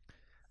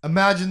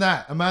 Imagine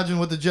that. Imagine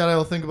what the Jedi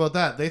will think about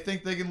that. They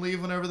think they can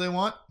leave whenever they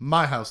want.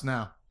 My house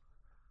now.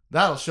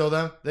 That'll show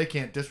them they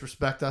can't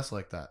disrespect us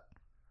like that.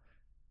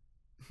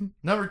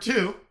 Number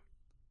two,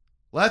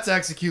 let's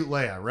execute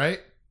Leia,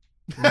 right?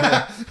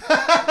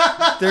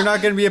 They're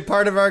not going to be a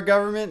part of our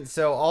government,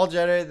 so all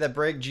Jedi that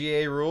break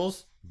GA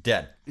rules,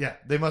 dead. Yeah,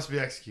 they must be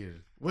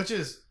executed, which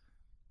is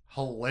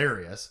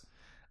hilarious.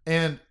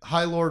 And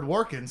High Lord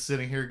Warkin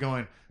sitting here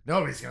going,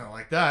 nobody's going to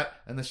like that.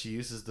 And then she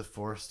uses the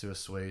Force to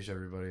assuage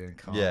everybody and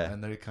calm. Yeah.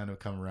 And they kind of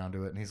come around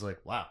to it. And he's like,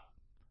 wow,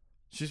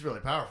 she's really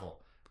powerful.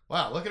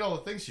 Wow, look at all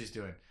the things she's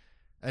doing.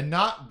 And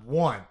not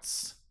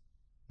once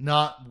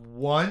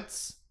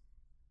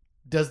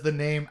does the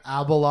name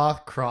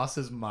Abeloth cross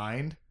his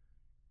mind.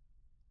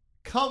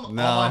 Come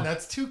on,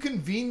 that's too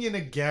convenient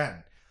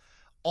again.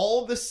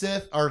 All the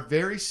Sith are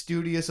very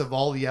studious of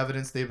all the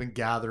evidence they've been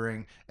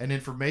gathering and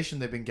information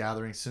they've been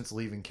gathering since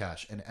leaving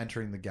Kesh and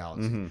entering the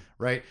galaxy,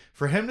 right?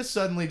 For him to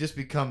suddenly just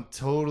become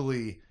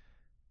totally,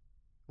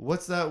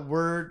 what's that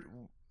word?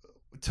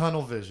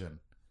 Tunnel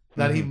vision.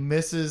 That he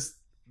misses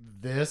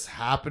this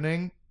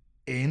happening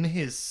in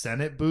his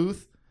Senate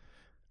booth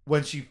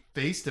when she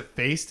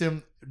face-to-faced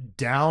him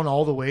down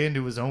all the way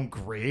into his own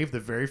grave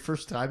the very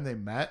first time they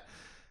met.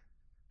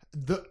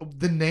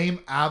 The name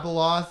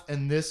Abeloth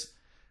and this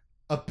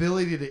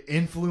ability to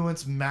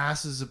influence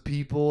masses of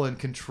people and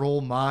control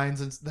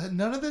minds, and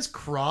none of this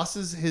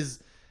crosses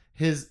his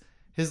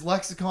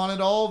lexicon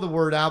at all. The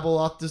word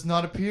Abeloth does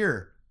not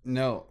appear.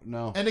 No.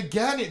 And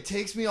again, it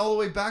takes me all the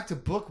way back to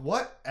book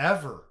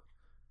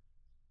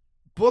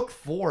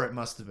 4 it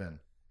must have been,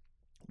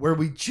 where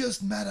we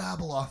just met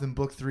Abeloth in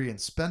book 3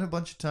 and spent a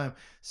bunch of time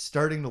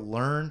starting to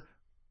learn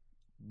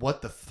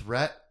what the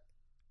threat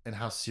and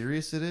how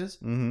serious it is.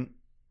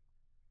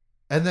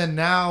 And then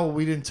now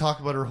we didn't talk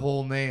about her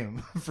whole name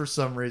for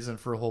some reason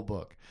for a whole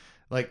book.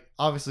 Like,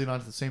 obviously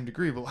not to the same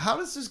degree, but how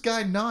does this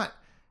guy not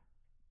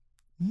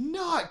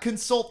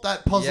consult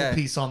that puzzle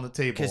piece on the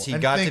table? Because he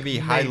got to be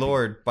High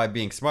Lord by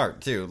being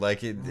smart, too.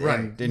 Like,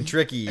 and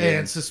tricky.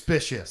 And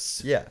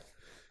suspicious. Yeah.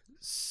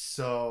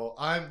 So,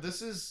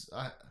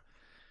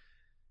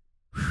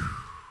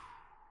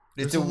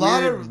 it's a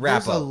weird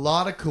wrap up. There's a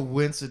lot of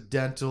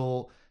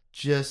coincidental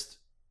just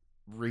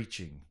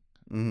reaching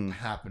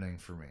happening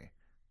for me.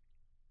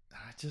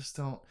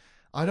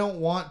 I don't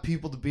want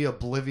people to be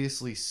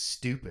obliviously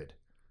stupid.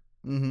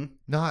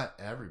 Not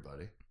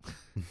everybody.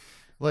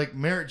 Like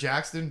Merritt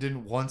Jackson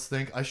didn't once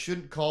think I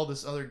shouldn't call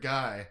this other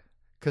guy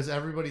because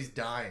everybody's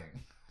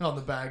dying on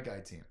the bad guy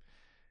team.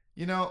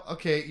 You know,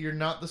 okay, you're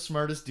not the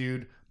smartest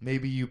dude.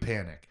 Maybe you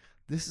panic.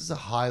 This is a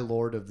High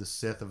Lord of the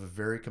Sith of a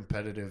very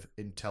competitive,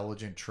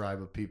 intelligent tribe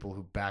of people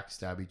who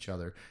backstab each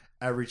other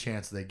every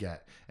chance they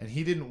get. And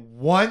he didn't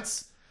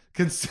once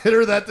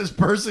consider that this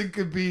person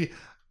could be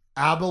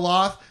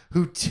Abeloth,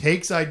 who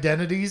takes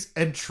identities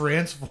and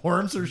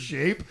transforms her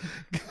shape.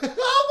 Come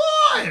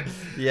on!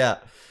 Yeah.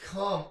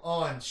 Come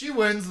on. She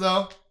wins,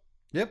 though.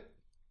 Yep.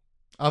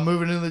 I'm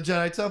moving into the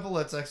Jedi Temple.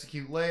 Let's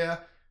execute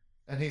Leia.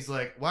 And he's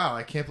like, wow,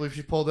 I can't believe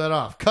she pulled that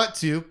off. Cut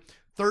to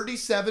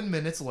 37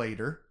 minutes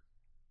later,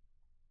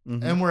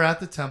 and we're at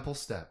the temple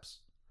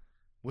steps,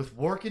 with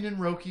Warkin and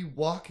Roki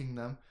walking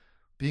them,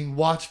 being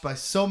watched by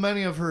so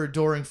many of her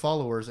adoring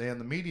followers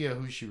and the media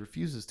who she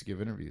refuses to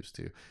give interviews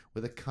to,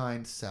 with a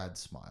kind, sad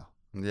smile.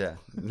 Yeah,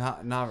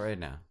 not right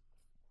now.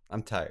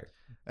 I'm tired.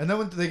 And then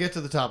when they get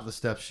to the top of the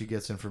steps, she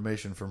gets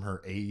information from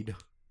her aide.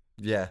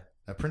 Yeah.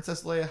 That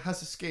Princess Leia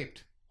has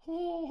escaped.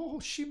 Oh,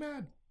 she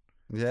mad.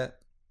 Yeah.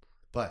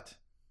 But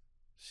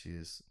she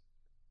is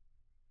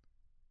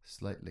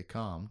slightly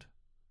calmed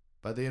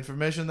by the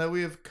information that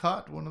we have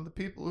caught one of the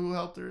people who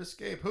helped her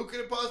escape. Who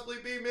could it possibly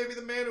be? Maybe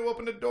the man who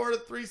opened the door to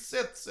 3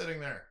 Sith sitting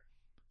there.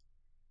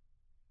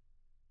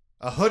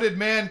 A hooded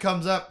man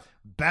comes up,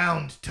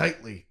 bound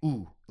tightly.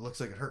 Ooh, it looks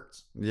like it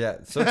hurts. Yeah,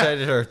 so tight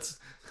it hurts.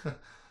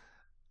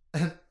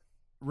 And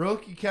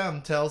Roki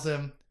Kem tells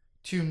him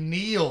to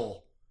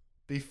kneel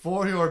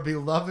before your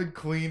beloved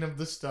Queen of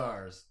the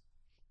Stars.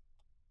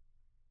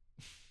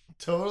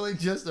 Totally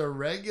just a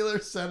regular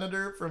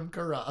senator from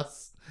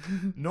Karas.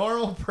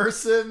 Normal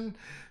person,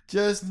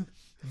 just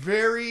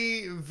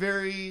very,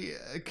 very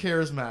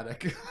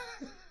charismatic.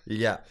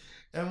 Yeah.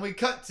 And we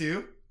cut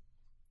to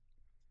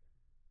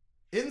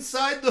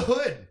inside the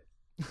hood,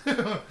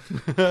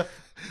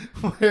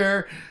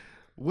 where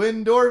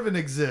Windorvin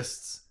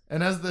exists.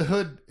 And as the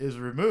hood is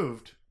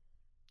removed,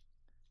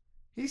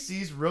 he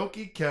sees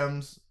Roki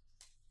Kem's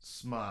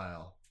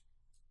smile.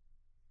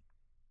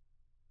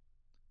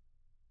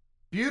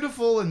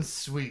 Beautiful and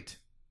sweet,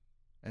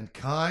 and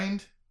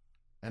kind,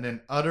 and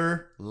an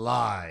utter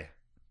lie.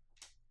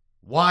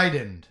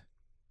 Widened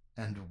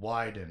and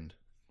widened.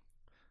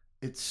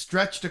 It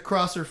stretched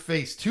across her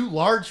face, too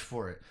large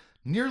for it,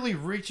 nearly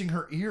reaching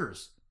her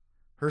ears.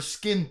 Her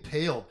skin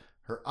paled,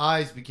 her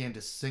eyes began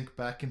to sink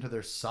back into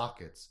their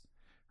sockets.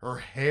 Her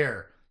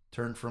hair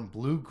turned from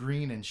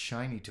blue-green and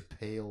shiny to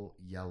pale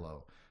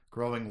yellow,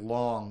 growing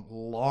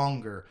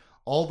longer,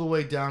 all the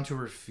way down to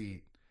her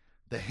feet.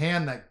 The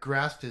hand that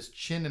grasped his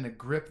chin in a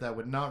grip that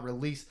would not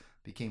release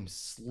became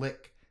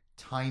slick,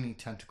 tiny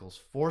tentacles,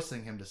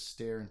 forcing him to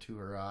stare into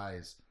her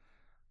eyes.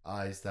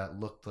 Eyes that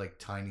looked like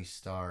tiny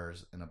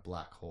stars in a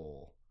black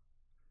hole.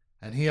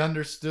 And he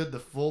understood the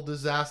full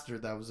disaster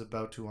that was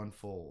about to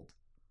unfold.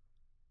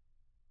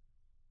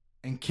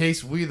 In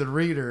case we, the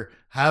reader,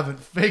 haven't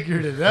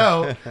figured it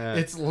out,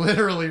 it's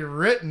literally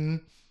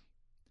written,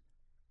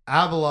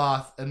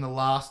 Abeloth and the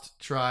lost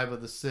tribe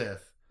of the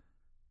Sith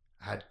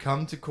had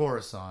come to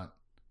Coruscant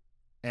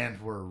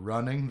and were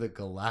running the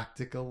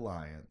Galactic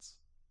Alliance.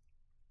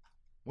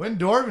 When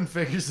Dorvin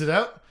figures it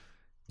out,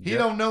 he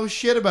don't know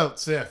shit about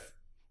Sith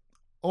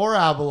or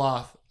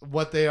Abeloth,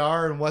 what they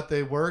are and what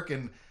they work,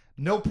 and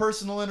no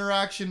personal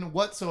interaction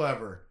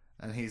whatsoever.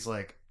 And he's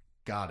like,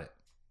 got it.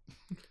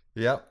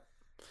 Yep.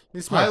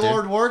 He's smart, High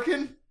Lord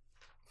Workin?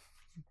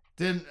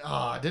 Didn't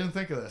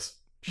think of this.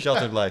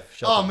 Sheltered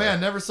life.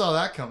 Never saw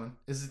that coming.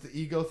 Is it the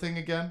ego thing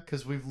again?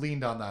 Because we've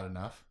leaned on that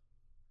enough.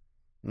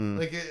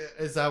 Like,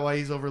 is that why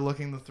he's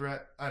overlooking the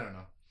threat? I don't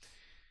know.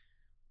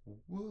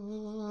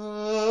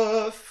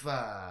 Woof.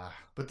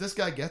 But this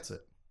guy gets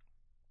it.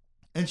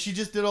 And she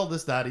just did all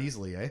this that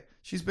easily, eh?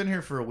 She's been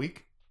here for a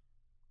week?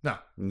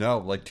 No,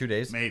 like 2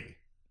 days. Maybe.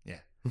 Yeah.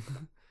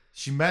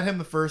 She met him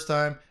the first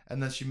time,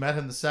 and then she met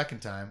him the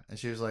second time, and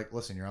she was like,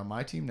 listen, you're on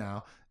my team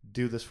now.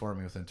 Do this for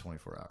me within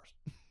 24 hours.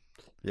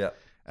 Yeah.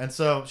 And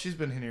so she's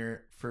been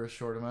here for a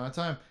short amount of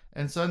time.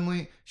 And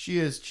suddenly she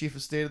is Chief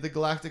of State of the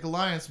Galactic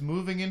Alliance,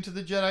 moving into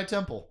the Jedi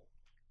Temple.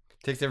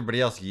 Takes everybody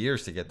else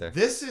years to get there.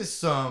 This is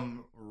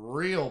some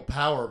real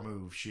power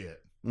move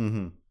shit.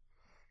 Mm-hmm.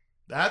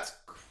 That's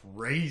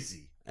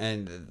crazy.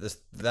 And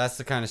that's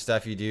the kind of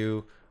stuff you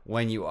do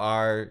when you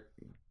are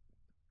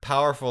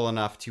powerful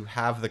enough to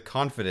have the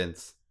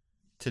confidence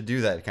to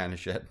do that kind of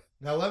shit.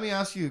 Now let me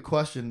ask you a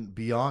question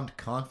beyond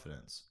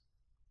confidence.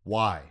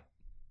 Why?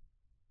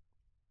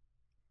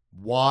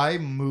 Why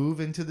move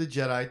into the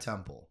Jedi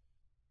Temple?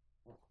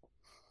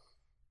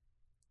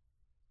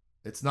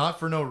 It's not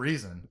for no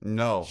reason.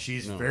 No.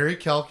 She's very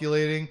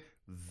calculating,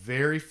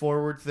 very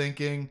forward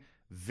thinking,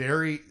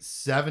 very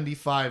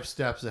 75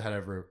 steps ahead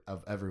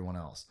of everyone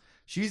else.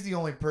 She's the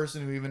only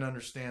person who even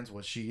understands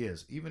what she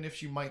is, even if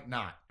she might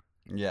not.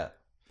 Yeah.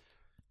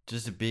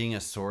 Just being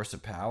a source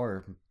of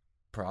power,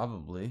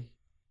 probably.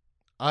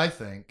 I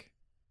think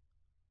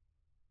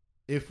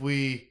if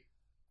we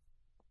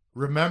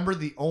remember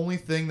the only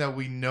thing that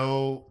we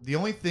know, the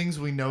only things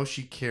we know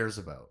she cares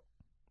about.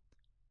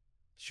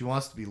 She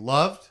wants to be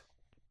loved.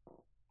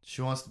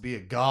 She wants to be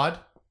a god.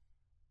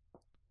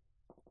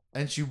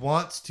 And she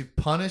wants to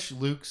punish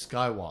Luke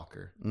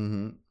Skywalker.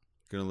 Mm-hmm.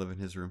 Gonna live in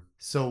his room.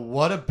 So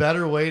what a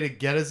better way to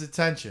get his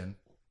attention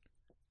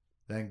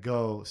than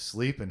go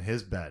sleep in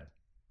his bed.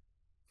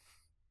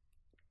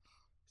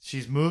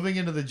 She's moving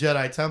into the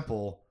Jedi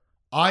Temple,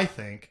 I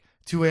think,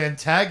 to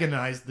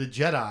antagonize the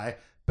Jedi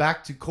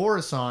back to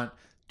Coruscant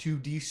to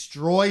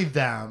destroy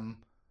them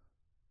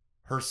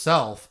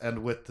herself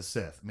and with the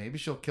Sith. Maybe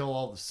she'll kill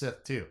all the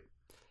Sith too.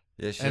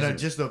 Yeah, and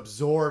just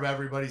absorb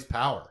everybody's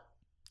power.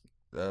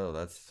 Oh,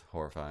 that's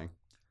horrifying.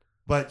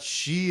 But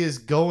she is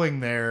going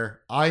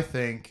there, I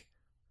think,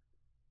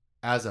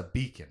 as a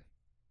beacon.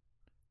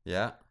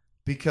 Yeah.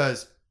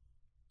 Because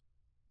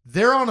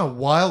they're on a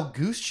wild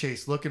goose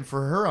chase looking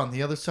for her on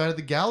the other side of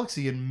the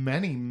galaxy in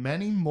many,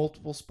 many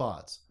multiple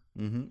spots.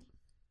 Mm-hmm.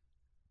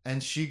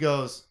 And she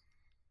goes,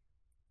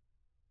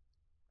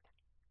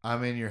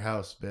 I'm in your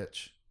house,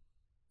 bitch.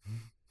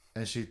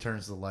 And she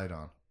turns the light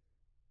on.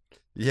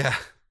 Yeah.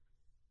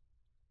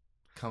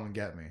 Come and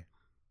get me.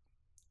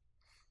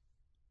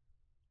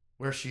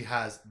 Where she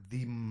has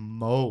the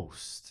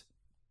most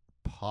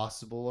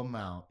possible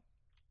amount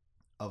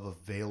of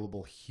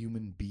available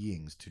human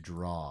beings to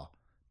draw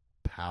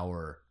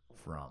power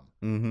from.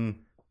 Mm-hmm.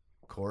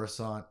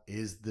 Coruscant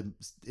is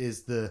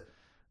the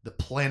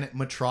planet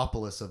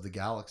metropolis of the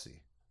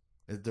galaxy.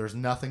 There's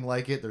nothing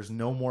like it. There's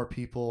no more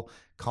people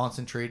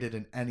concentrated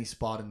in any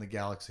spot in the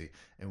galaxy.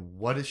 And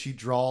what does she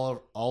draw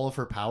all of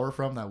her power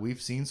from that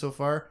we've seen so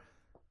far?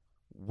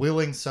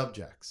 Willing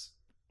subjects.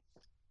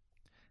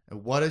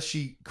 And what has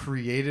she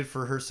created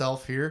for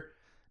herself here?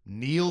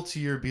 Kneel to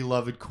your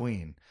beloved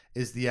queen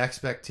is the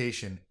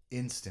expectation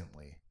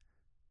instantly.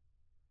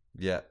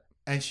 Yeah.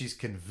 And she's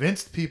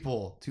convinced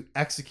people to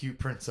execute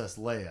Princess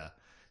Leia.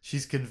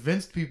 She's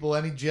convinced people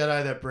any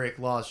Jedi that break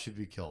laws should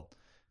be killed.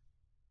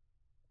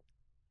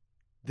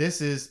 This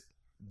is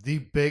the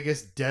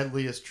biggest,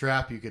 deadliest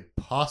trap you could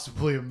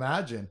possibly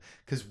imagine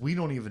because we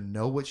don't even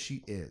know what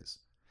she is.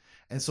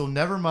 And so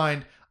never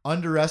mind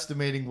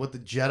underestimating what the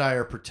Jedi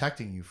are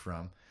protecting you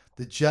from.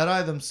 The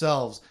Jedi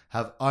themselves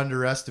have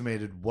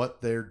underestimated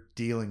what they're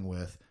dealing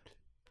with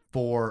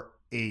for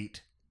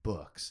 8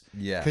 books.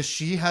 Yeah. Because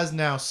she has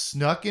now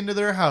snuck into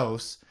their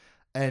house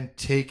and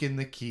taken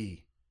the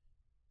key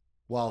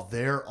while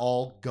they're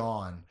all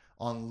gone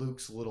on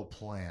Luke's little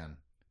plan.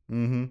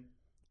 Mm-hmm.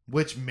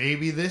 Which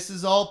maybe this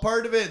is all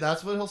part of it.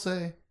 That's what he'll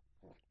say.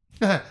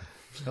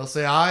 He'll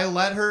say,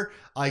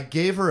 I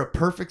gave her a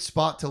perfect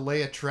spot to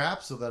lay a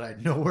trap so that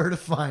I'd know where to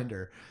find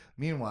her.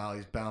 Meanwhile,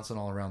 he's bouncing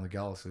all around the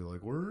galaxy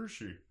like, where is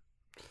she?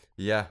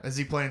 Yeah. Is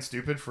he playing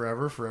stupid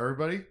forever for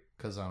everybody?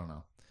 Because I don't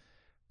know.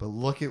 But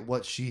look at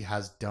what she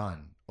has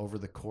done over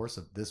the course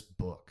of this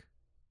book.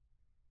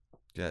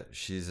 Yeah,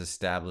 she's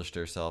established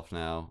herself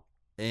now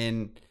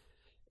in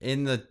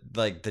the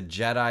the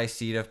Jedi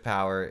seat of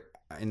power,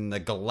 in the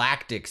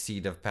galactic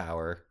seat of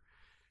power.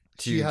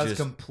 She has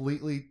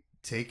completely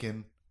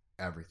taken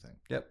everything.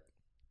 Yep.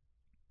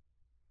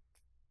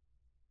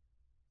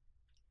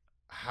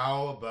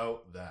 How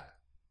about that?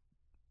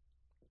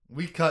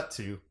 We cut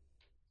to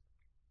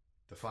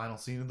the final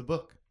scene of the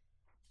book.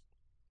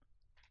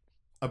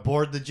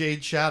 Aboard the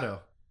Jade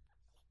Shadow,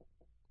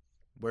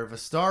 where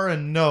Vistara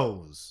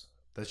knows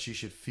that she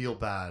should feel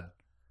bad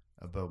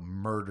about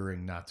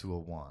murdering Natu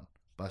Awan.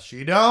 But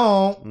she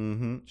don't.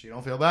 Mm-hmm. She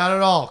don't feel bad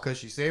at all because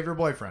she saved her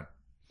boyfriend.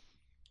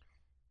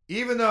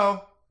 Even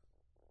though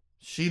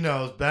she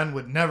knows Ben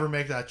would never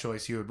make that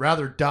choice. He would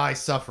rather die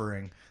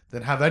suffering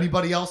than have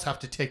anybody else have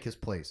to take his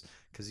place.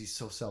 Because he's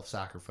so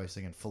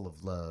self-sacrificing and full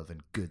of love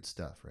and good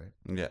stuff, right?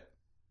 Yeah.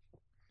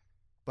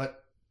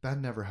 But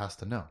Ben never has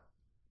to know.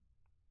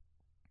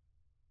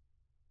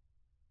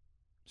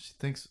 She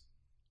thinks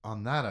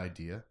on that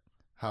idea,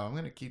 how I'm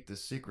going to keep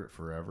this secret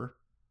forever.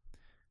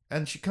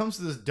 And she comes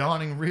to this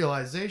dawning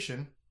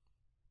realization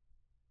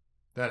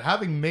that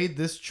having made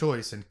this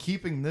choice and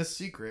keeping this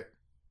secret,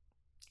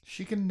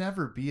 she can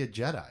never be a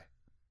Jedi.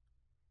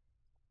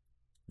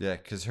 Yeah,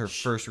 because her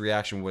first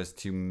reaction was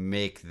to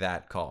make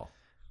that call.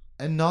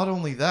 And not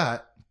only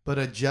that, but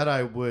a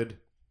Jedi would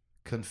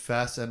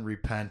confess and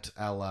repent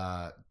a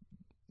la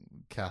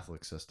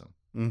Catholic system.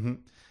 Mm-hmm.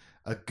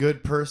 A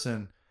good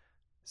person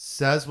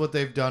says what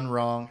they've done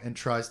wrong and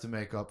tries to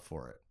make up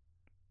for it.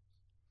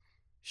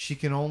 She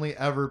can only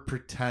ever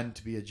pretend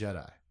to be a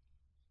Jedi.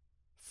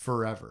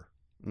 Forever.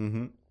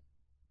 Mm-hmm.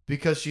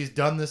 Because she's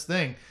done this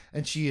thing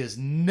and she is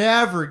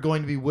never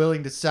going to be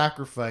willing to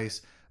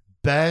sacrifice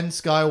Ben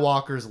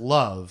Skywalker's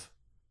love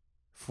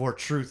for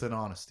truth and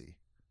honesty.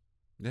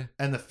 Yeah.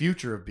 And the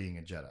future of being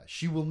a Jedi.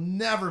 She will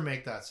never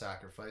make that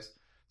sacrifice.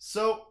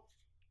 So,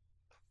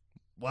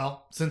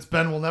 well, since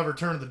Ben will never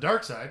turn to the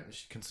dark side,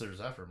 she considers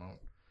that for a moment.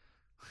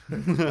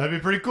 That'd be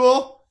pretty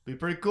cool. Be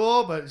pretty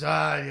cool, but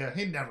yeah,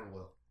 he never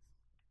will.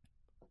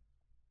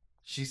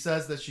 She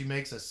says that she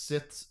makes a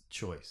Sith's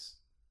choice.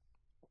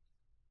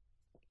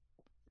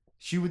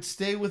 She would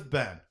stay with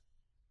Ben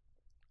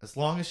as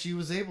long as she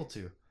was able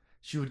to.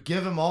 She would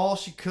give him all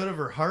she could of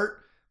her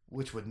heart,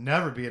 which would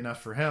never be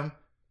enough for him.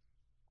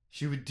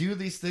 She would do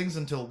these things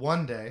until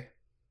one day,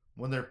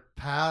 when their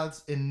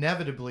paths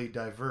inevitably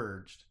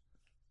diverged,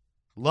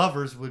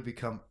 lovers would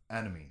become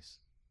enemies.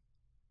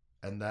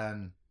 And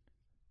then,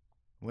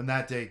 when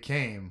that day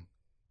came,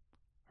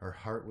 her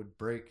heart would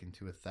break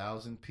into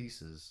 1,000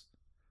 pieces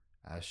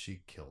as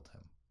she killed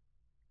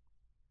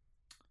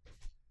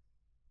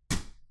him.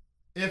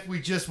 If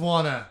we just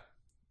want to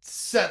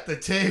set the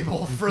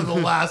table for the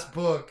last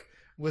book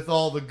with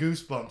all the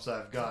goosebumps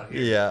I've got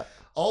here. Yeah.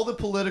 All the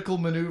political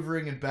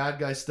maneuvering and bad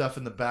guy stuff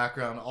in the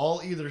background all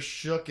either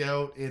shook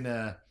out in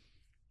a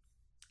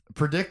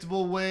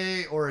predictable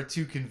way or a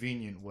too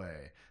convenient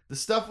way. The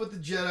stuff with the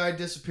Jedi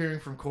disappearing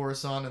from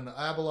Coruscant and the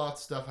Abeloth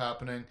stuff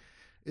happening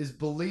is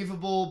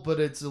believable, but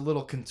it's a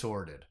little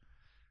contorted.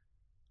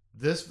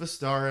 This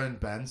Vistara and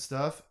Ben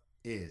stuff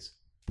is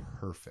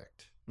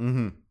perfect.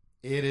 Mm-hmm.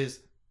 It is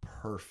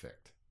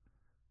perfect.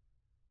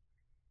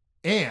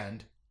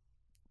 And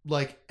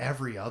like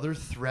every other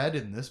thread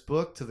in this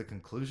book to the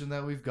conclusion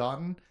that we've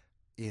gotten,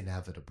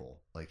 inevitable.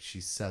 Like she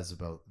says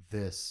about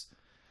this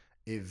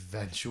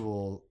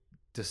eventual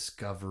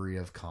discovery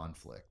of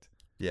conflict.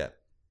 Yeah.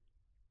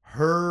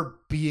 Her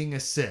being a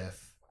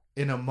Sith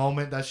in a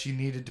moment that she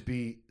needed to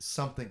be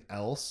something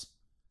else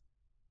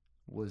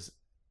was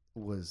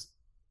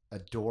a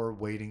door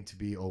waiting to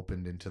be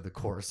opened into the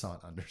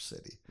Coruscant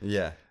Undercity.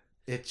 Yeah.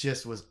 It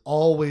just was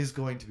always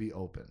going to be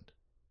opened.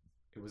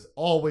 It was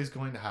always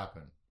going to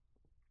happen.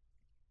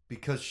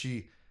 Because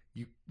she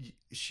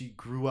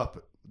grew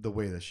up the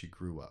way that she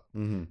grew up.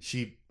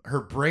 Mm-hmm.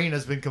 Her brain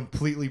has been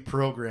completely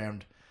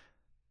programmed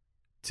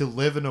to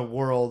live in a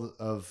world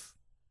of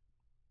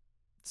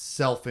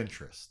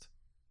self-interest.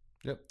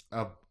 Yep.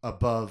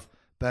 Above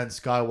Ben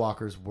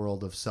Skywalker's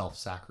world of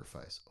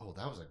self-sacrifice. Oh,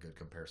 that was a good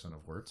comparison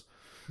of words.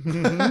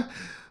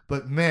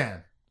 But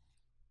man,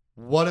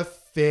 what a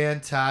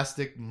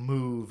fantastic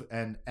move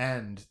and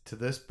end to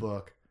this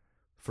book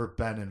for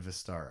Ben and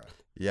Vistara.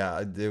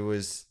 Yeah, it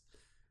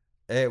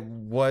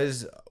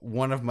was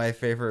one of my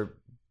favorite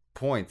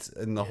points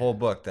in the whole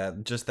book.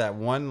 That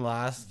one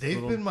last.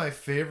 They've been my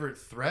favorite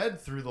thread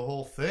through the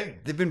whole thing.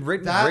 They've been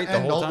written that great the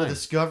and whole all time. the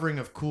discovering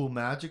of cool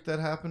magic that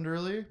happened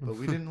earlier, but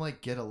we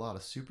didn't get a lot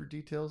of super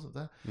details of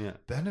that. Yeah.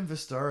 Ben and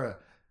Vistara,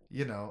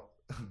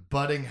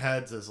 butting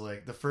heads as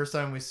the first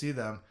time we see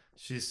them,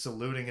 she's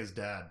saluting his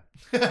dad.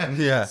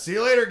 Yeah. See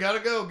you later. Gotta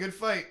go. Good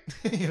fight.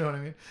 You know what I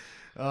mean?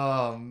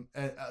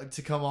 And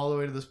to come all the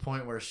way to this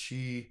point where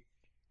she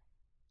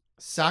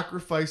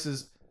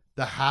sacrifices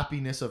the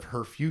happiness of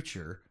her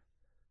future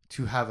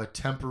to have a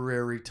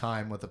temporary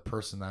time with a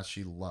person that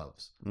she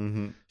loves.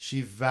 Mm-hmm.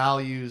 She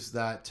values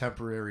that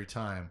temporary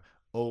time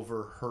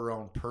over her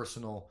own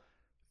personal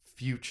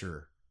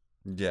future.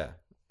 Yeah.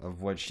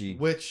 Of what she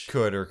Which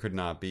could or could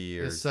not be.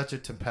 Or... is such a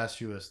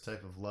tempestuous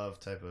type of love,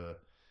 type of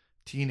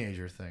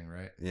teenager thing,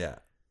 right? Yeah.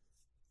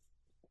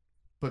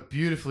 But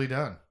beautifully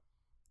done.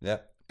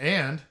 Yep.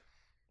 And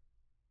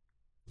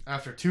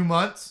after 2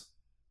 months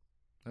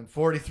and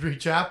 43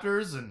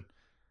 chapters and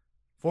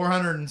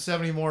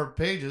 470 more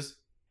pages,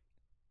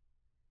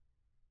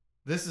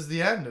 this is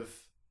the end of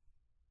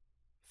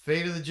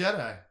Fate of the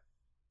Jedi,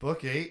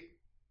 Book 8,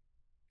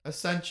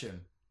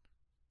 Ascension.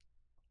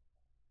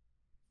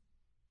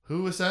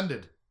 Who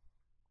ascended?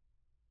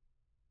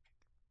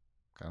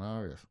 Kind of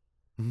obvious.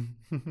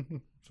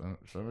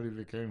 Somebody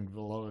became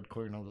beloved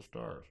Queen of the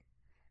Stars.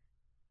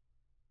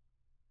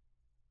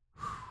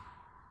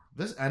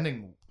 This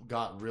ending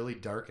got really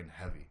dark and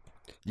heavy.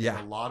 Yeah.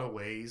 In a lot of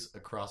ways,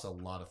 across a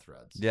lot of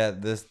threads. Yeah,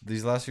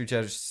 these last few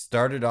chapters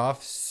started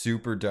off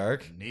super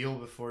dark. Kneel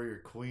before your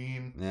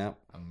queen. Yeah.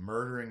 I'm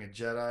murdering a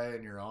Jedi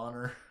in your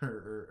honor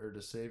or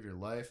to save your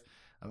life.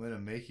 I'm going to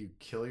make you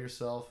kill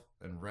yourself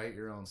and write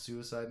your own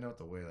suicide note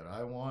the way that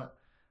I want.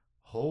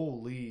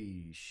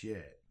 Holy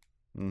shit.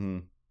 Mm-hmm.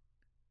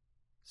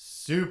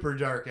 Super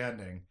dark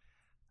ending.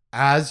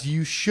 As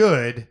you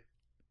should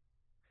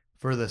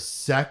for the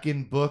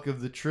second book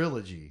of the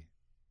trilogy,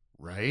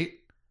 right?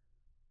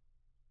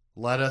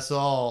 Let us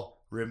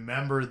all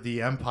remember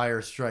The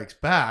Empire Strikes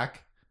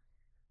Back.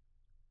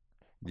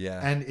 Yeah.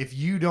 And if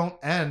you don't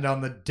end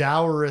on the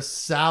dourest,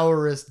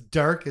 sourest,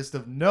 darkest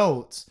of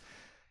notes,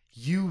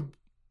 you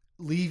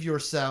leave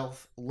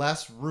yourself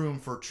less room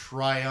for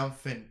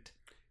triumphant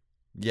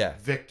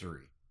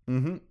victory.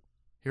 Mm-hmm.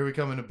 Here we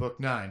come into book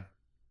 9.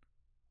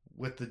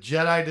 With the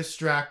Jedi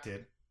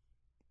distracted,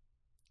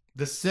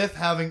 the Sith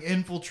having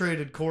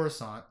infiltrated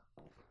Coruscant,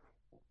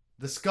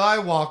 the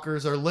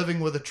Skywalkers are living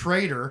with a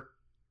traitor,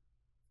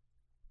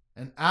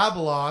 and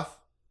Abeloth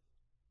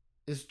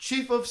is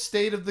Chief of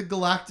State of the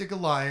Galactic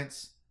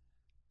Alliance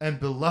and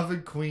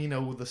beloved Queen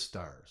of the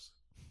Stars.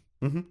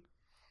 Mm-hmm.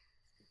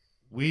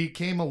 We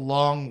came a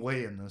long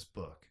way in this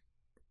book.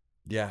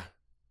 Yeah.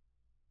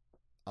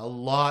 A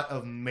lot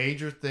of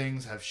major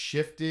things have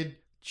shifted,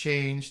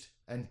 changed,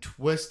 and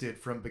twisted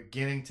from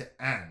beginning to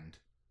end.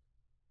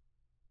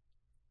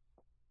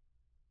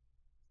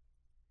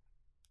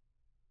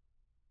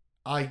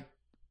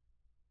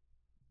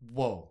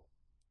 Whoa.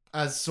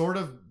 As sort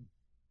of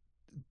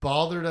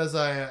bothered as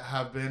I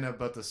have been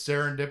about the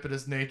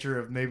serendipitous nature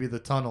of maybe the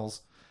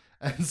tunnels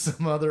and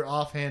some other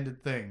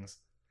offhanded things,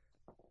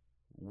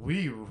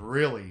 we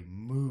really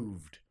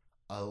moved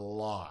a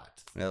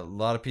lot. A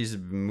lot of pieces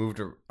moved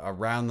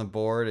around the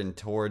board and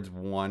towards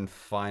one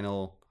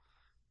final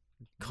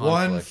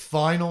conflict. One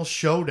final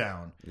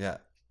showdown. Yeah.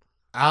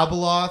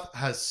 Abeloth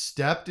has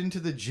stepped into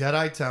the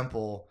Jedi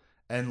Temple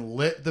and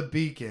lit the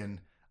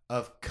beacon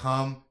of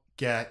come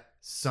get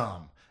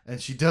some. And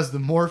she does the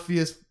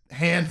Morpheus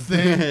hand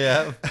thing.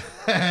 Yeah.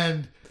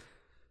 And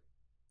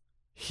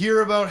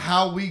hear about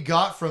how we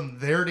got from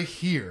there to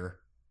here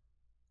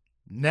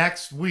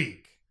next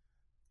week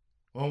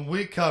when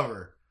we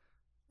cover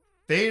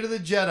Fate of the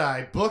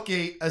Jedi Book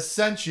 8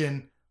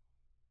 Ascension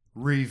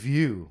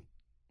review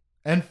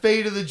and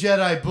Fate of the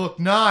Jedi Book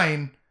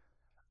 9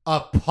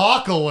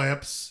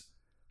 Apocalypse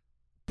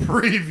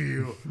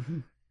preview.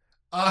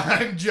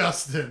 I'm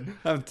Justin.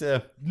 I'm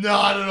Tim.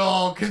 Not at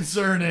all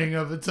concerning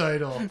of a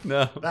title.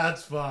 No.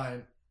 That's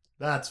fine.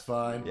 That's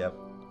fine. Yep.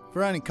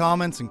 For any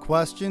comments and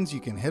questions, you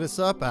can hit us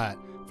up at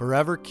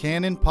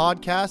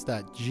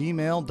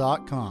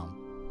forevercanonpodcast@gmail.com.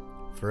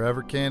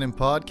 Forever Canon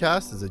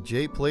Podcast is a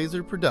Jay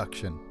Plazer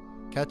production.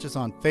 Catch us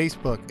on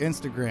Facebook,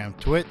 Instagram,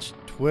 Twitch,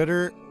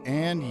 Twitter,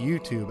 and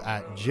YouTube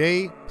at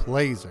Jay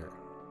Plazer.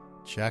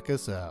 Check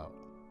us out.